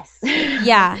 Yes.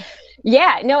 Yeah.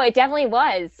 Yeah, no, it definitely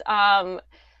was.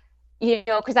 You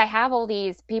know, because I have all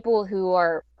these people who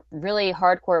are really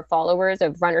hardcore followers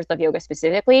of Runners Love Yoga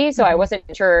specifically. So I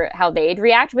wasn't sure how they'd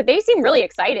react, but they seem really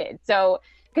excited. So,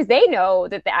 because they know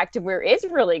that the activewear is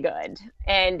really good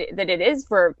and that it is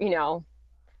for, you know,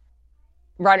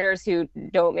 runners who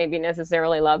don't maybe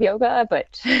necessarily love yoga,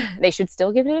 but they should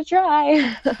still give it a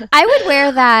try. I would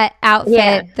wear that outfit,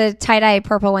 Yeah. the tie-dye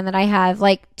purple one that I have,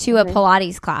 like to a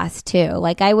Pilates class too.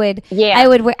 Like I would Yeah.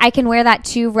 I can wear that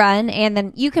to run, and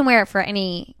then you can wear it for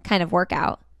any kind of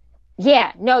workout.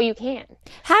 Yeah, no, you can.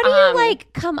 How do you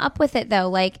like come up with it though?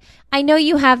 Like I know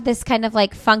you have this kind of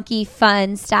like funky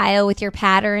fun style with your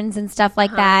patterns and stuff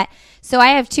like that. So I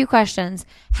have two questions.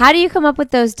 How do you come up with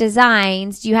those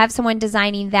designs? Do you have someone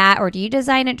designing that, or do you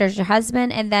design it? Does your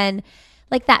husband? And then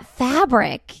like that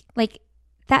fabric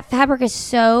is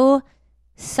so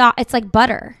soft. It's like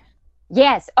butter.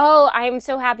 Yes. Oh, I'm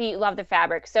so happy you love the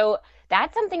fabric. So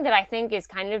that's something that I think is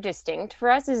kind of distinct for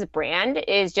us as a brand,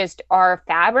 is just our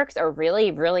fabrics are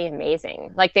really, really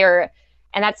amazing. Like and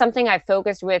that's something I've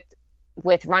focused with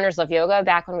Runners Love Yoga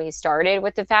back when we started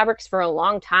with the fabrics for a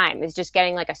long time, is just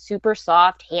getting like a super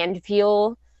soft hand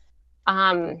feel.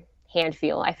 Hand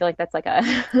feel. I feel like that's like a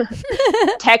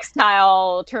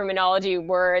textile terminology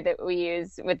word that we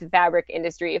use with the fabric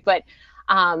industry. But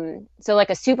so like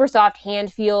a super soft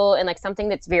hand feel and like something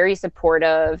that's very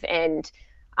supportive. And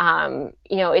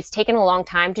you know, it's taken a long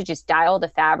time to just dial the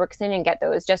fabrics in and get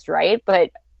those just right.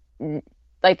 But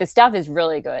like the stuff is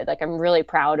really good. Like I'm really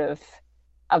proud of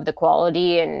the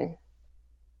quality and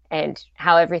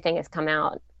how everything has come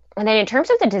out. And then in terms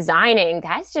of the designing,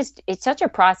 it's such a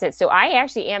process. So I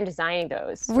actually am designing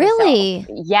those. Really?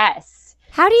 Myself. Yes.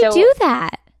 How do you do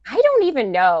that? I don't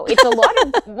even know. It's a lot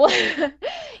of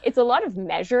it's a lot of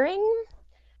measuring.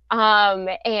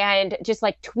 And just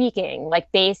like tweaking,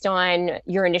 like based on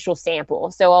your initial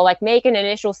sample. So I'll like make an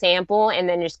initial sample and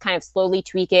then just kind of slowly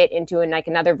tweak it into like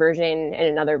another version and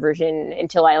another version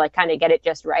until I like kind of get it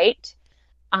just right.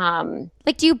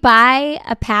 Like, do you buy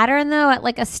a pattern though at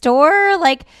like a store?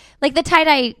 Like the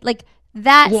tie-dye, like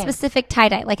that specific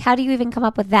tie-dye, like how do you even come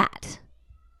up with that?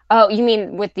 Oh, you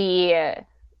mean with the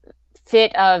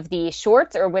fit of the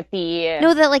shorts or with the...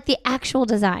 No, like the actual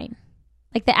design.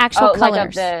 Like the actual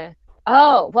colors. Like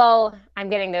well, I'm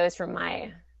getting those from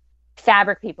my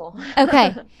fabric people.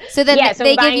 Okay. So then so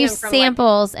they give you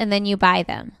samples and then you buy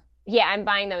them. Yeah, I'm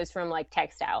buying those from like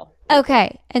textile.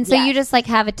 Okay. And so you just like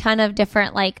have a ton of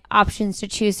different like options to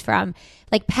choose from,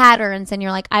 like patterns, and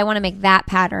you're like, I want to make that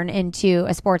pattern into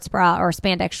a sports bra or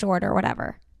spandex short or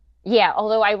whatever. Yeah,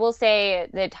 although I will say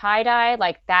the tie-dye,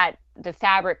 like that, the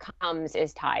fabric comes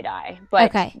as tie-dye.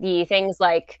 But the things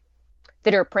like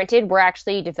that are printed, we're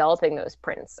actually developing those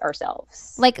prints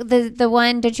ourselves. Like the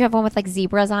one, did you have one with like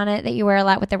zebras on it that you wear a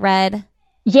lot with the red?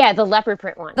 Yeah, the leopard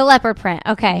print one. The leopard print.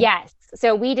 Okay. Yes.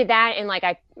 So we did that, and like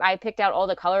I picked out all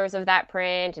the colors of that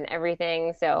print and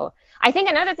everything. So I think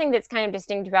another thing that's kind of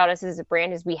distinct about us as a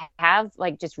brand is we have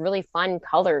like just really fun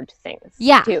colored things.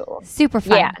 Yeah. Too. Super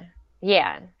fun. Yeah.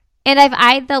 Yeah. And I've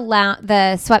eyed the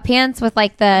sweatpants with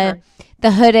like the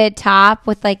hooded top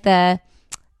with like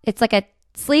it's like a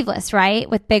sleeveless, right?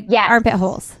 With big armpit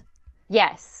holes.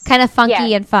 Yes. Kind of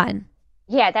funky and fun.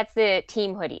 Yeah, that's the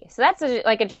team hoodie. So that's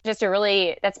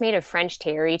that's made of French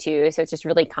terry too. So it's just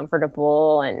really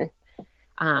comfortable. And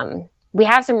we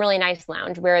have some really nice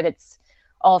loungewear that's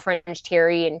all French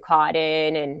terry and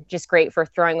cotton and just great for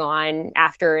throwing on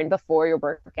after and before your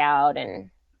workout. And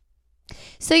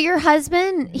so your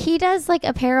husband, he does like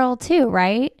apparel too,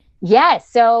 right? Yes.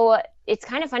 So it's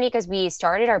kind of funny because we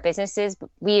started our businesses.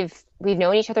 We've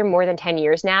known each other more than 10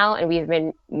 years now, and we've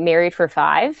been married for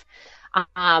 5.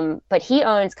 But he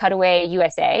owns Cutaway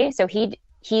USA. So he's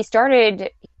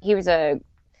a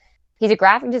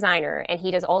graphic designer, and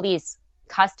he does all these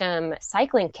custom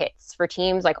cycling kits for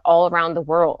teams like all around the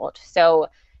world. So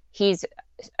he's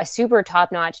a super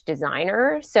top-notch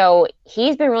designer. So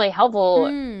he's been really helpful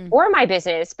for my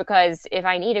business, because if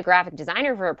I need a graphic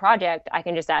designer for a project, I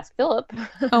can just ask Philip.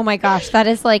 Oh my gosh, that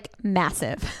is like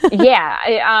massive. Yeah.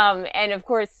 And of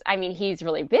course, I mean, he's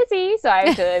really busy, so I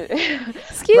have to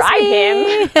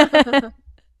ride him.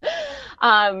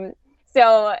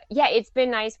 So yeah, it's been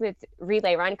nice with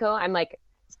Relay Runco. I'm like,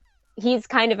 he's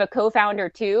kind of a co-founder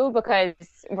too, because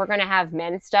we're going to have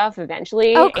men's stuff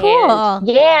eventually. Oh, cool. And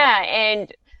yeah.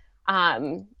 And,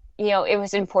 it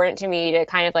was important to me to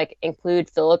kind of like include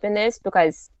Philip in this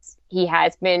because he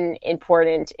has been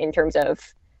important in terms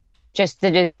of just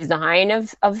the design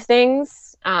of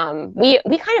things. We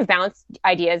kind of bounce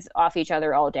ideas off each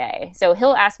other all day. So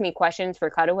he'll ask me questions for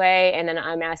Cutaway, and then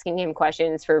I'm asking him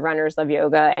questions for Runners Love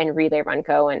Yoga and Relay Run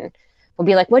Co. And we'll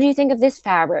be like, what do you think of this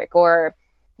fabric? Or,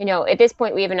 at this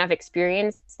point we have enough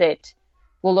experience that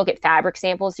we'll look at fabric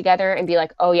samples together and be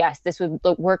like, oh yes, this would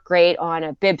work great on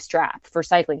a bib strap for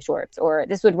cycling shorts, or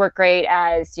this would work great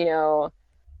as,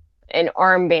 an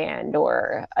armband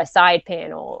or a side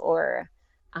panel, or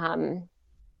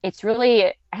it's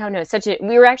really, I don't know,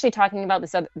 we were actually talking about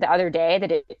this the other day,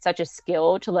 that it's such a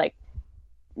skill to like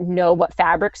know what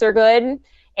fabrics are good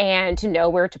and to know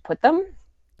where to put them.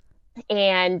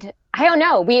 And I don't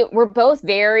know, we're both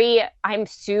I'm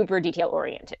super detail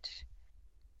oriented.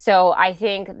 So I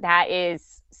think that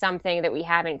is something that we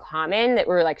have in common, that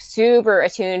we're like super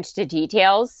attuned to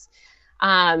details.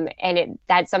 And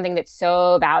that's something that's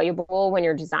so valuable when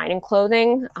you're designing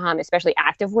clothing, especially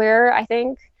activewear, I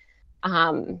think,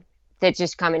 that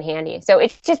just come in handy. So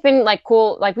it's just been like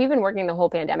cool. Like we've been working the whole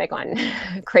pandemic on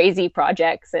crazy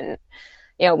projects, and,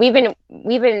 we've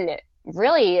been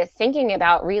really thinking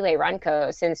about Relay Run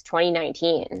Co. since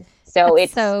 2019. So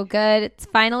it's so good. It's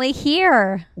finally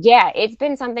here. Yeah, it's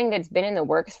been something that's been in the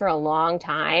works for a long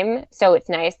time. So it's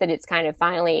nice that it's kind of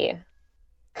finally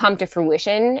come to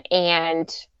fruition.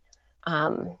 And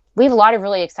we have a lot of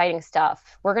really exciting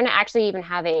stuff. We're going to actually even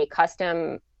have a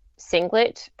custom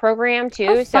singlet program too.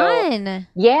 Oh, fun.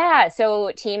 Yeah,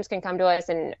 so teams can come to us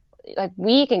and like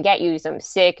we can get you some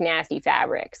sick, nasty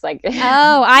fabrics. Like,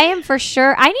 oh, I am for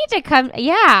sure. I need to come.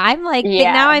 Yeah, I'm like,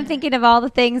 now I'm thinking of all the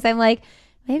things. I'm like,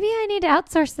 maybe I need to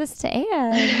outsource this to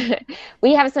Anne.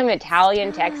 We have some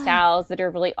Italian textiles that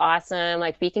are really awesome.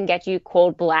 Like we can get you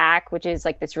cold black, which is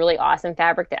like this really awesome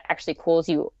fabric that actually cools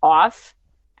you off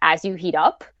as you heat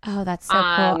up. Oh, that's so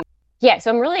cool. Yeah,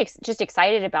 so I'm really just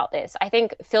excited about this. I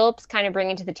think Philip's kind of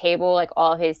bringing to the table like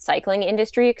all of his cycling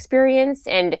industry experience,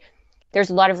 and there's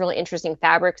a lot of really interesting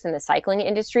fabrics in the cycling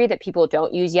industry that people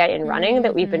don't use yet in running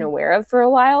that we've been aware of for a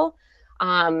while.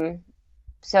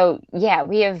 So yeah,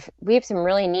 we have some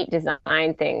really neat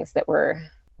design things that we're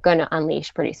going to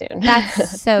unleash pretty soon.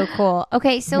 That's so cool.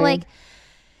 Okay, so like,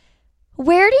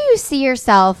 where do you see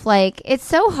yourself? Like, it's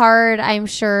so hard, I'm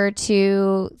sure,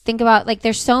 to think about, like,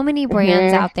 there's so many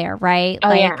brands out there, right? Oh,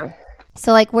 like, yeah.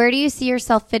 So, like, where do you see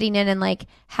yourself fitting in, and, like,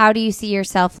 how do you see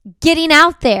yourself getting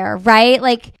out there, right?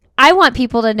 Like, I want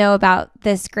people to know about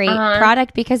this great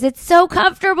product because it's so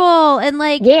comfortable and,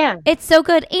 like, it's so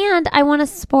good. And I want to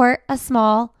support a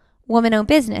small woman-owned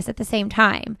business at the same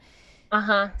time.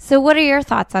 So what are your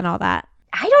thoughts on all that?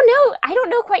 I don't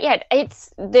know quite yet.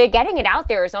 It's the getting it out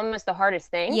there is almost the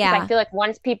hardest thing. Yeah. I feel like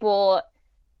once people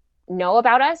know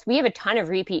about us, we have a ton of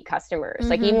repeat customers.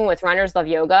 Like even with Runners Love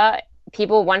Yoga,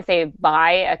 people, once they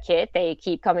buy a kit, they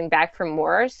keep coming back for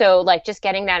more. So like just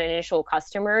getting that initial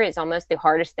customer is almost the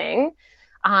hardest thing.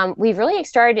 We've really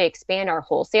started to expand our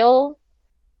wholesale.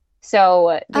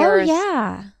 So there's,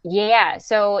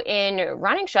 so in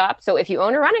running shop. So if you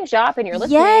own a running shop and you're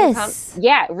listening,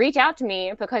 reach out to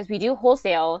me, because we do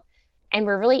wholesale and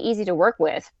we're really easy to work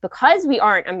with because we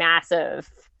aren't a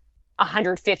massive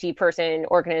 150 person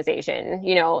organization.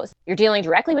 You're dealing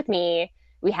directly with me.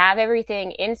 We have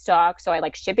everything in stock, so I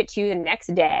like ship it to you the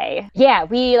next day. Yeah,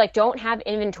 we like don't have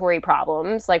inventory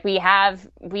problems. Like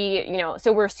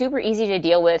so we're super easy to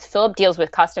deal with. Philip deals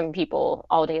with custom people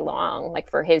all day long, like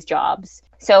for his jobs.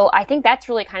 So I think that's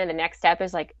really kind of the next step,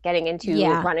 is like getting into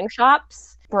running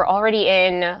shops. We're already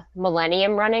in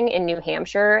Millennium Running in New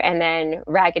Hampshire, and then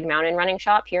Ragged Mountain Running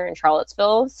Shop here in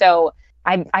Charlottesville. So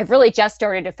I've really just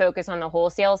started to focus on the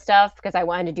wholesale stuff because I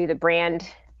wanted to do the brand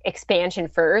expansion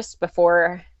first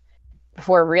before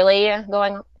really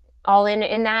going all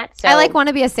in that. So I want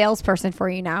to be a salesperson for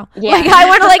you now. Yeah. Like I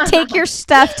want to take your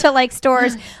stuff to like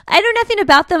stores. I know nothing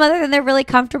about them other than they're really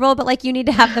comfortable, but like you need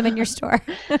to have them in your store.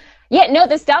 Yeah, no,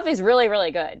 the stuff is really, really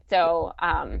good. So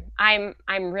I'm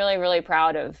really, really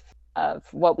proud of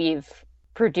what we've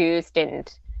produced.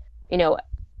 And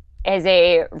as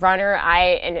a runner,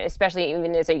 and especially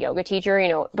even as a yoga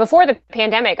teacher, before the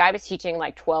pandemic, I was teaching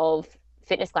like 12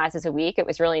 fitness classes a week. It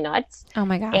was really nuts. Oh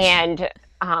my gosh. And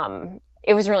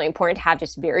it was really important to have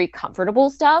just very comfortable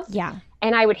stuff. Yeah.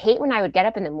 And I would hate when I would get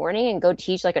up in the morning and go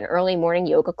teach like an early morning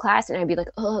yoga class, and I'd be like,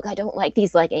 oh, I don't like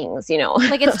these leggings,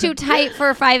 Like it's too tight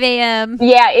for 5 a.m.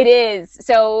 Yeah, it is.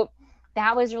 So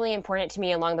that was really important to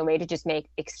me along the way, to just make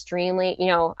extremely,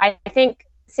 I think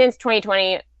since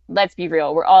 2020, let's be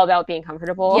real, we're all about being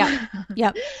comfortable. Yeah.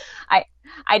 Yep.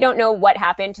 I don't know what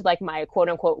happened to like my quote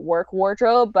unquote work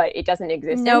wardrobe, but it doesn't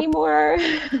exist anymore.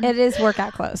 It is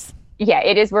workout clothes. Yeah,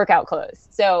 it is workout clothes.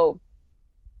 So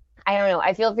I don't know.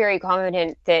 I feel very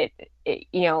confident that,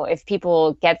 you know, if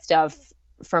people get stuff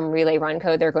from Relay Run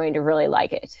Co., they're going to really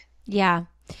like it. Yeah.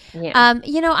 Yeah.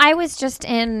 You know, I was just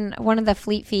in one of the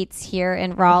Fleet Feets here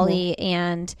in Raleigh,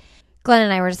 and Glenn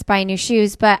and I were just buying new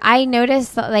shoes, but I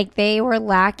noticed that like they were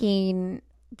lacking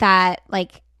that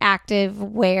like active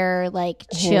wear, like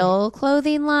chill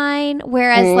clothing line,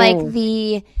 whereas like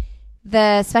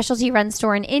the specialty run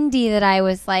store in Indy that I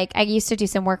was like, I used to do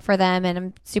some work for them, and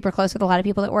I'm super close with a lot of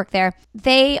people that work there.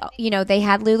 They, you know, they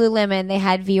had Lululemon, they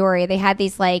had Vuori, they had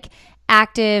these like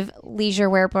active leisure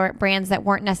wear brands that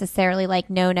weren't necessarily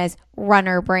like known as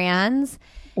runner brands.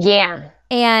 Yeah.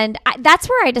 And that's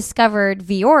where I discovered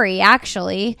Vuori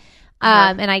actually.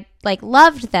 And I like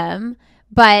loved them.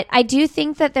 But I do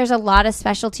think that there's a lot of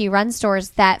specialty run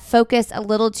stores that focus a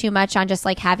little too much on just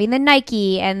like having the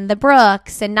Nike and the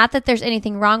Brooks, and not that there's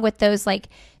anything wrong with those like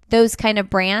those kind of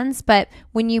brands, but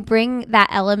when you bring that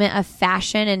element of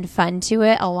fashion and fun to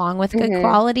it along with good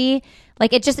quality,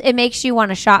 like it makes you want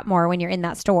to shop more when you're in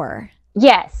that store.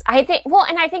 Yes, I think. Well,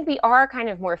 and I think we are kind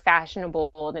of more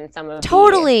fashionable than some of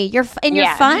totally. You're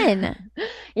fun.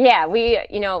 Yeah,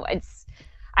 you know,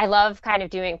 I love kind of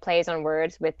doing plays on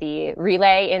words with the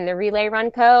Relay in the Relay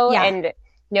Run Co. Yeah. And, you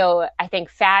know, I think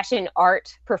fashion,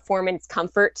 art, performance,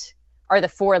 comfort are the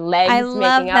four legs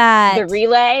making up the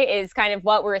Relay is kind of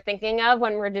what we're thinking of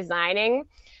when we're designing.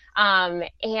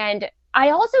 And I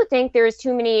also think there's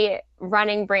too many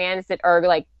running brands that are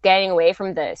like getting away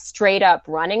from the straight up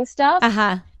running stuff.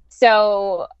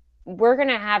 So we're going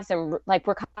to have some, like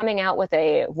we're coming out with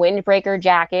a windbreaker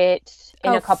jacket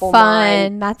in a couple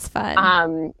months. That's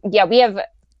fun. Yeah,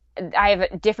 I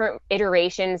have different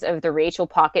iterations of the Rachel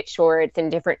pocket shorts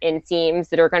and different inseams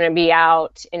that are going to be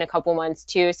out in a couple months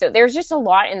too. So there's just a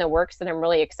lot in the works that I'm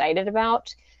really excited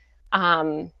about.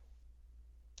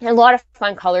 A lot of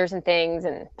fun colors and things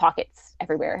and pockets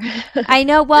everywhere. I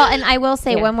know. Well, and I will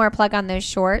say one more plug on those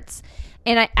shorts.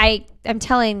 And I'm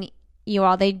telling you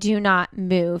all, they do not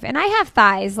move. And I have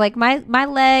thighs. Like my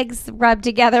legs rub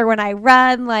together when I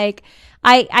run. Like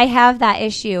I have that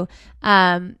issue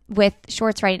with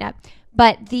shorts right up.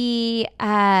 But the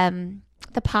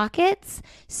pockets,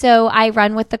 so I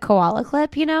run with the koala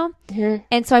clip, you know?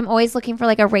 And so I'm always looking for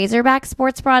like a Razorback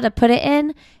sports bra to put it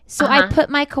in. So I put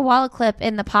my koala clip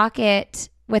in the pocket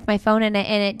with my phone in it,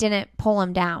 and it didn't pull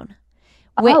them down.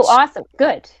 Oh, awesome.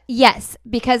 Good. Yes,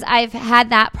 because I've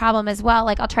had that problem as well.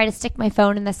 Like I'll try to stick my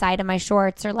phone in the side of my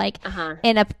shorts or like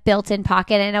in a built-in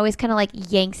pocket, and it always kind of like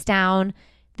yanks down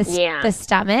the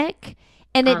stomach.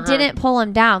 And it didn't pull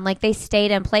them down. Like they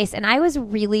stayed in place. And I was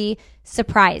really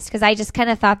surprised because I just kind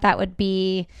of thought that would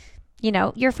be, you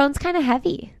know, your phone's kind of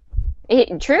heavy.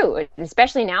 True.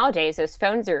 Especially nowadays, those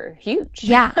phones are huge.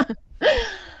 Yeah.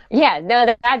 Yeah.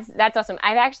 No, that's awesome.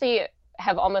 I've actually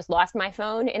have almost lost my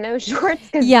phone in those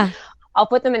shorts. I'll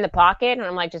put them in the pocket and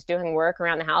I'm like just doing work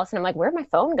around the house and I'm like, where'd my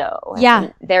phone go? Yeah.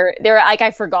 And they're like,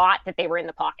 I forgot that they were in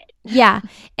the pocket. Yeah.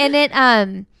 And it,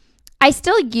 I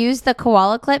still use the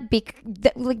koala clip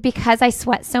because I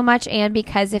sweat so much, and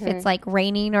because if it's like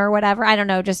raining or whatever, I don't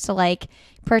know, just to like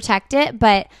protect it.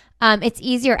 But it's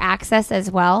easier access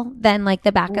as well than like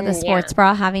the back of the sports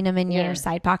bra, having them in your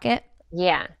side pocket.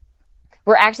 Yeah.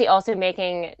 We're actually also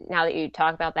making, now that you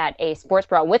talk about that, a sports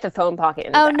bra with a phone pocket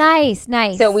in the back.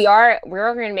 Nice. So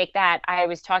we're going to make that. I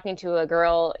was talking to a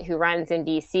girl who runs in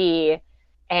DC,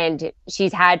 and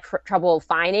she's had trouble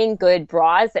finding good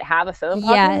bras that have a phone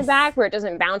pocket in the back where it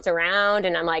doesn't bounce around.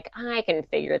 And I'm like, I can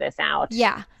figure this out.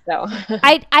 Yeah. So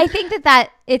I think that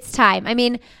it's time. I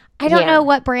mean, I don't know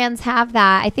what brands have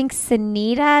that. I think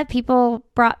Sanita, people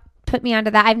put me onto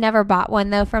that. I've never bought one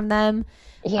though from them.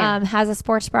 Yeah. Has a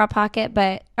sports bra pocket,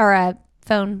 or a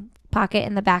phone pocket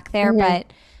in the back there.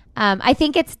 But I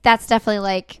think that's definitely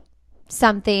like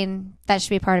something that should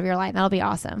be part of your life. That'll be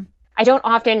awesome. I don't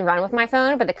often run with my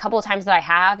phone, but the couple of times that I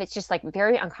have, it's just like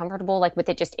very uncomfortable, like with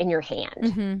it just in your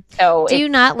hand. So do you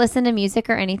not listen to music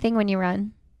or anything when you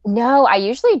run? No, I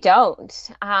usually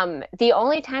don't. The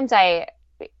only times I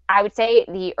would say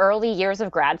the early years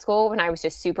of grad school, when I was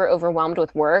just super overwhelmed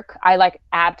with work, I like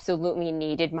absolutely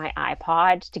needed my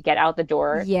iPod to get out the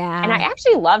door. Yeah. And I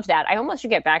actually loved that. I almost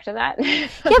should get back to that. Yeah,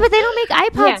 but they don't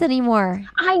make iPods anymore.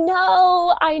 I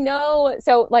know.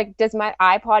 So like, does my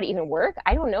iPod even work?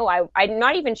 I don't know. I'm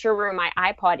not even sure where my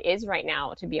iPod is right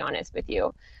now, to be honest with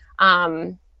you.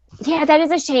 Yeah, that is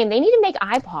a shame. They need to make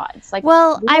iPods. Like,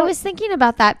 well, I was thinking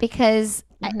about that because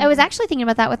I was actually thinking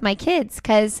about that with my kids,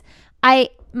 because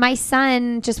my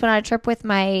son just went on a trip with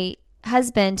my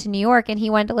husband to New York, and he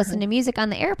wanted to listen to music on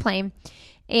the airplane.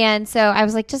 And so I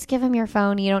was like, just give him your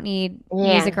phone. You don't need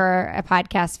music or a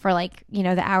podcast for like,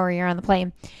 the hour you're on the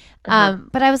plane.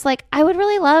 But I was like, I would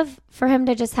really love for him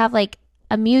to just have like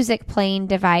a music playing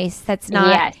device that's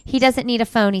not, he doesn't need a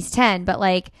phone. He's 10, but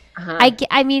like,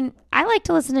 I mean, I like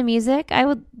to listen to music. I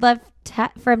would love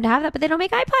for him to have that, but they don't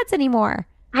make iPods anymore.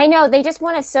 I know. They just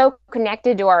want us so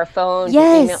connected to our phones.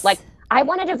 Yes. Like, I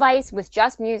want a device with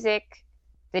just music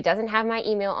that doesn't have my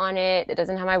email on it, that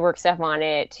doesn't have my work stuff on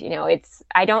it.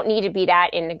 I don't need to be that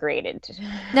integrated.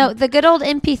 No, the good old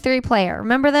MP3 player.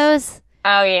 Remember those?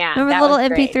 Oh, yeah. Remember the little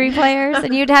MP3 players?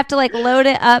 And you'd have to like load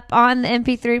it up on the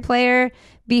MP3 player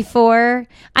before.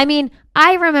 I mean,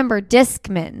 I remember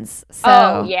Discmans. So.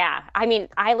 Oh, yeah. I mean,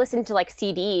 I listened to like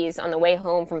CDs on the way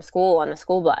home from school on the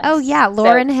school bus. Oh, yeah.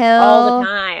 Lauryn Hill. All the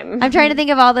time. I'm trying to think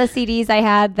of all the CDs I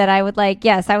had that I would like.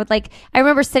 Yes, I would like. I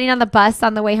remember sitting on the bus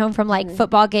on the way home from like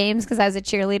football games because I was a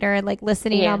cheerleader and like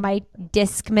listening on my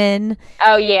Discman.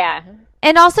 Oh, yeah.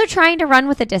 And also trying to run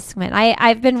with a Discman.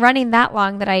 I've been running that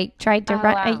long that I tried to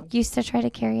run. Wow. I used to try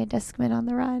to carry a Discman on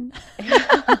the run.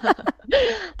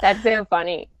 That's so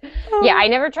funny. Yeah, I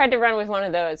never tried to run with one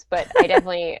of those, but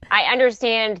I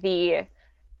understand the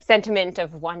sentiment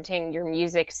of wanting your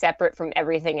music separate from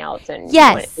everything else and you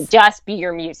want it to just be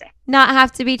your music. Not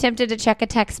have to be tempted to check a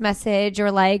text message or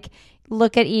like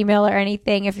look at email or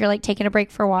anything if you're like taking a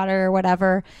break for water or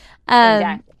whatever.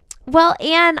 Exactly. Well,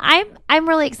 Anne, I'm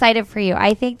really excited for you.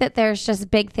 I think that there's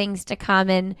just big things to come,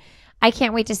 and I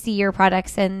can't wait to see your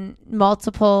products in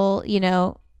multiple,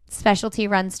 specialty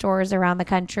run stores around the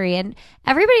country. And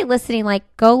everybody listening,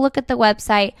 like, go look at the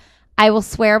website. I will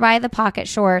swear by the pocket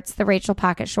shorts, the Rachel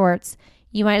pocket shorts.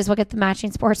 You might as well get the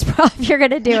matching sports bra if you're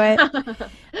going to do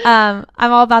it. I'm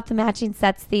all about the matching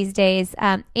sets these days.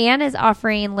 Anne is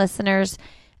offering listeners,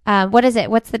 what is it?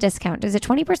 What's the discount? Is it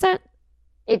 20%?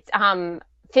 It's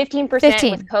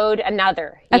 15% with code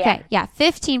another. Yeah. Okay, yeah,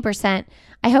 15%.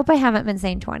 I hope I haven't been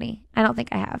saying 20. I don't think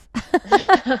I have.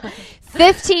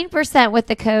 15% with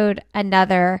the code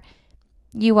another.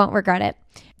 You won't regret it.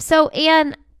 So,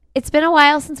 Anne, it's been a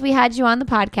while since we had you on the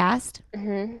podcast.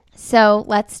 Mm-hmm. So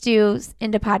let's do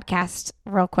into podcast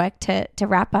real quick to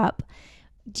wrap up.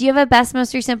 Do you have a best,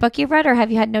 most recent book you've read, or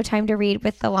have you had no time to read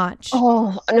with the launch?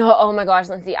 Oh, no. Oh, my gosh,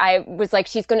 Lindsay. I was like,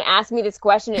 she's going to ask me this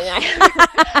question, and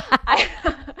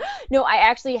No, I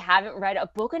actually haven't read a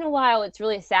book in a while. It's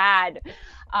really sad.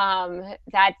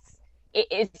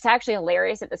 It's actually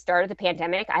hilarious. At the start of the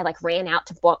pandemic, I like ran out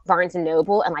to Barnes and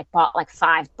Noble and like bought like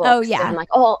 5 books. Oh, yeah. And I'm like,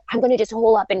 I'm going to just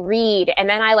hole up and read. And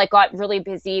then I like got really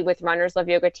busy with Runners Love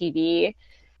Yoga TV.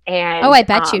 And I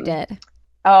bet you did.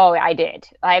 Oh, I did.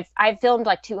 I've filmed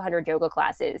like 200 yoga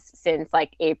classes since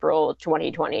like April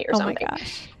 2020 or something. Oh my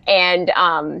gosh.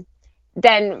 And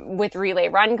then with Relay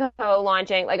Run Co.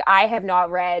 launching, like I have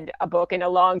not read a book in a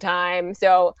long time.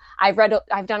 So I've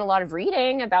done a lot of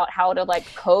reading about how to like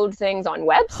code things on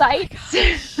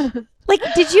websites. Oh like,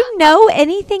 did you know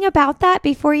anything about that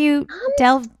before you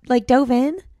dove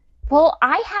in? Well,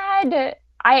 I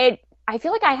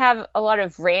feel like I have a lot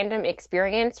of random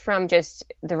experience from just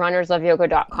the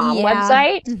runnersloveyoga.com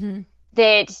website. Mm-hmm.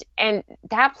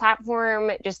 That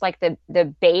platform, just like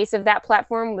the base of that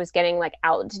platform was getting like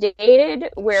outdated,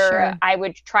 where I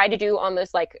would try to do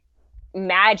almost like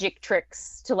magic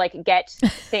tricks to like get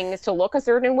things to look a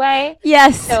certain way.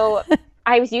 Yes. So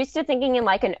I was used to thinking in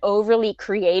like an overly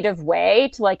creative way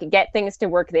to like get things to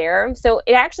work there. So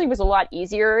it actually was a lot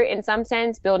easier in some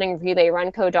sense building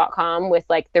RelayRunCo.com with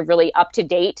like the really up to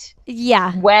date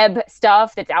web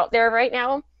stuff that's out there right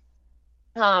now.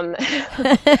 I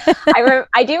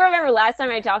do remember last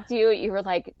time I talked to you, you were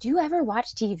like, do you ever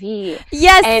watch TV?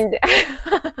 Yes. And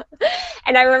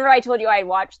and I remember I told you I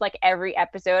watched like every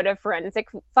episode of Forensic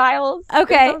Files.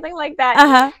 Okay. Or something like that.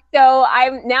 Uh-huh. So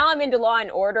I'm into Law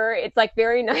and Order. It's like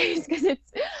very nice because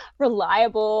it's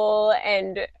reliable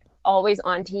and always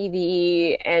on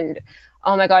TV. And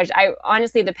oh my gosh, I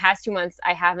honestly, the past 2 months,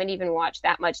 I haven't even watched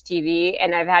that much TV,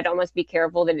 and I've had to almost be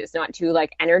careful that it's not too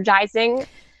like energizing.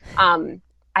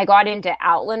 I got into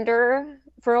Outlander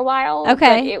for a while.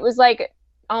 Okay. But it was like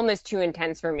almost too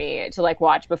intense for me to like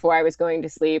watch before I was going to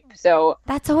sleep. So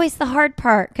that's always the hard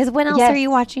part, because when else are you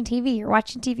watching TV? You're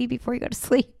watching TV before you go to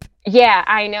sleep. Yeah,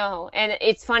 I know. And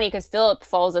it's funny because Philip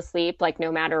falls asleep like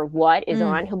no matter what is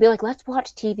on. He'll be like, let's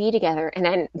watch TV together. And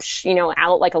then,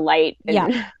 out like a light.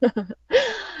 And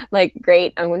like,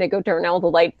 great, I'm going to go turn all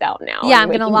the lights out now. Yeah, I'm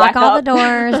going to lock all the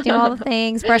doors, do all the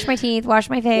things, brush my teeth,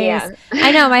 wash my face. Yeah.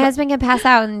 I know, my husband can pass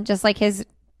out in just like his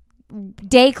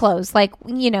day clothes, like,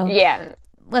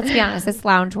 let's be honest, it's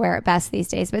loungewear at best these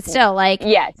days, but still, like,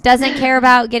 Yes. doesn't care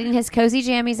about getting his cozy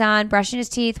jammies on, brushing his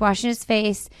teeth, washing his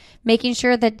face, making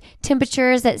sure the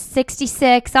temperature is at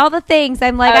 66, all the things.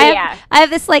 I'm like, I have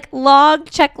this like long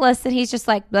checklist, and he's just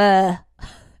like, bleh.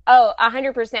 Oh,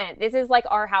 100%. This is like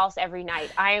our house every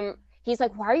night. He's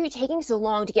like, why are you taking so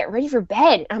long to get ready for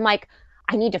bed? And I'm like,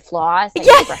 I need to floss. I need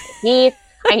to brush my teeth.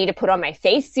 I need to put on my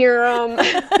face serum.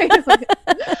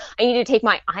 I need to take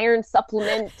my iron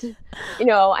supplement.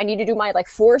 I need to do my like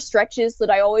 4 stretches that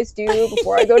I always do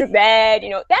before I go to bed.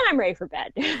 Then I'm ready for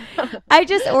bed. I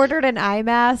just ordered an eye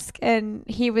mask, and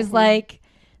he was like,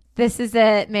 this is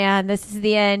it, man. This is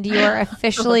the end. You are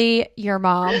officially your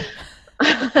mom.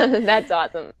 That's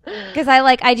awesome. Because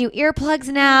I do earplugs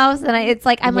now. So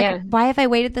I'm like, why have I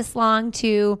waited this long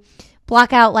to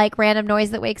block out like random noise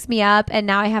that wakes me up? And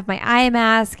now I have my eye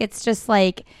mask. It's just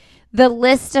like the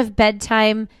list of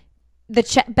bedtime,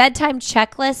 bedtime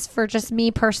checklist for just me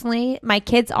personally, my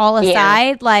kids all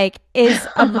aside, is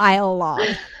a mile long.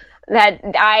 That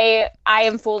I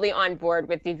am fully on board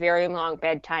with the very long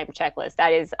bedtime checklist.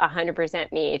 That is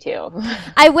 100% me too.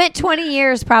 I went 20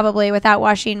 years probably without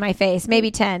washing my face,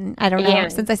 maybe 10. I don't know,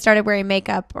 since I started wearing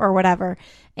makeup or whatever.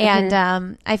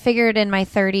 And I figured in my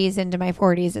 30s into my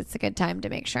 40s, it's a good time to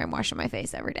make sure I'm washing my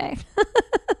face every day.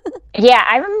 Yeah,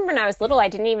 I remember when I was little, I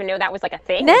didn't even know that was like a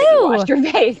thing. No, that you washed your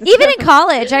face. Even in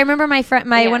college, I remember one of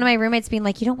my roommates being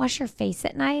like, "You don't wash your face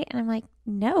at night," and I'm like,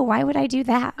 "No, why would I do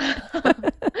that?"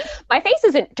 My face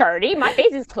isn't dirty. My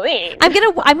face is clean. I'm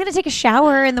gonna take a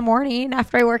shower in the morning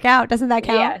after I work out. Doesn't that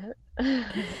count? Yeah.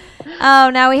 Oh,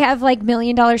 now we have like $1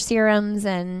 million serums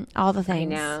and all the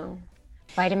things. I know.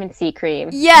 Vitamin C cream.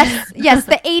 Yes,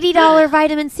 the $80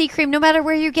 vitamin C cream. No matter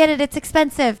where you get it, it's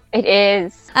expensive. It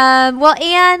is. Well,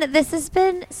 Anne, this has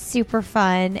been super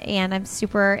fun, and I'm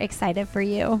super excited for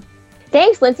you.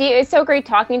 Thanks, Lindsay. It was so great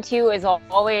talking to you as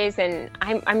always, and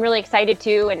I'm really excited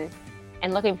too,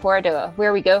 and looking forward to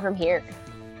where we go from here.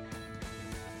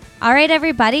 All right,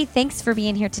 everybody. Thanks for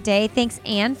being here today. Thanks,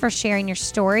 Anne, for sharing your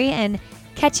story and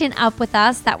catching up with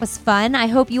us. That was fun. I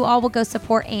hope you all will go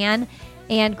support Anne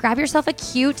and grab yourself a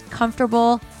cute,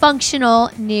 comfortable, functional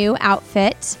new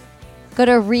outfit. Go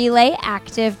to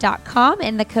relayactive.com,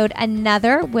 and the code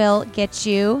ANOTHER will get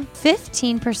you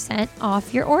 15%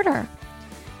 off your order.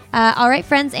 All right,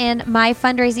 friends, and my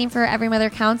fundraising for Every Mother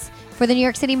Counts for the New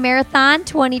York City Marathon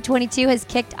 2022 has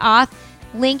kicked off.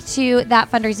 Link to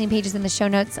that fundraising page is in the show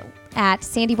notes at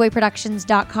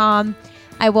sandyboyproductions.com.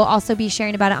 I will also be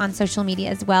sharing about it on social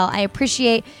media as well. I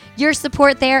appreciate your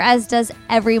support there, as does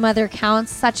Every Mother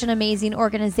Counts, such an amazing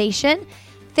organization.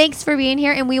 Thanks for being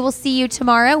here, and we will see you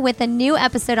tomorrow with a new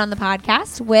episode on the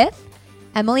podcast with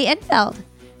Emily Infeld.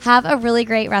 Have a really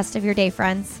great rest of your day,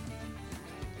 friends.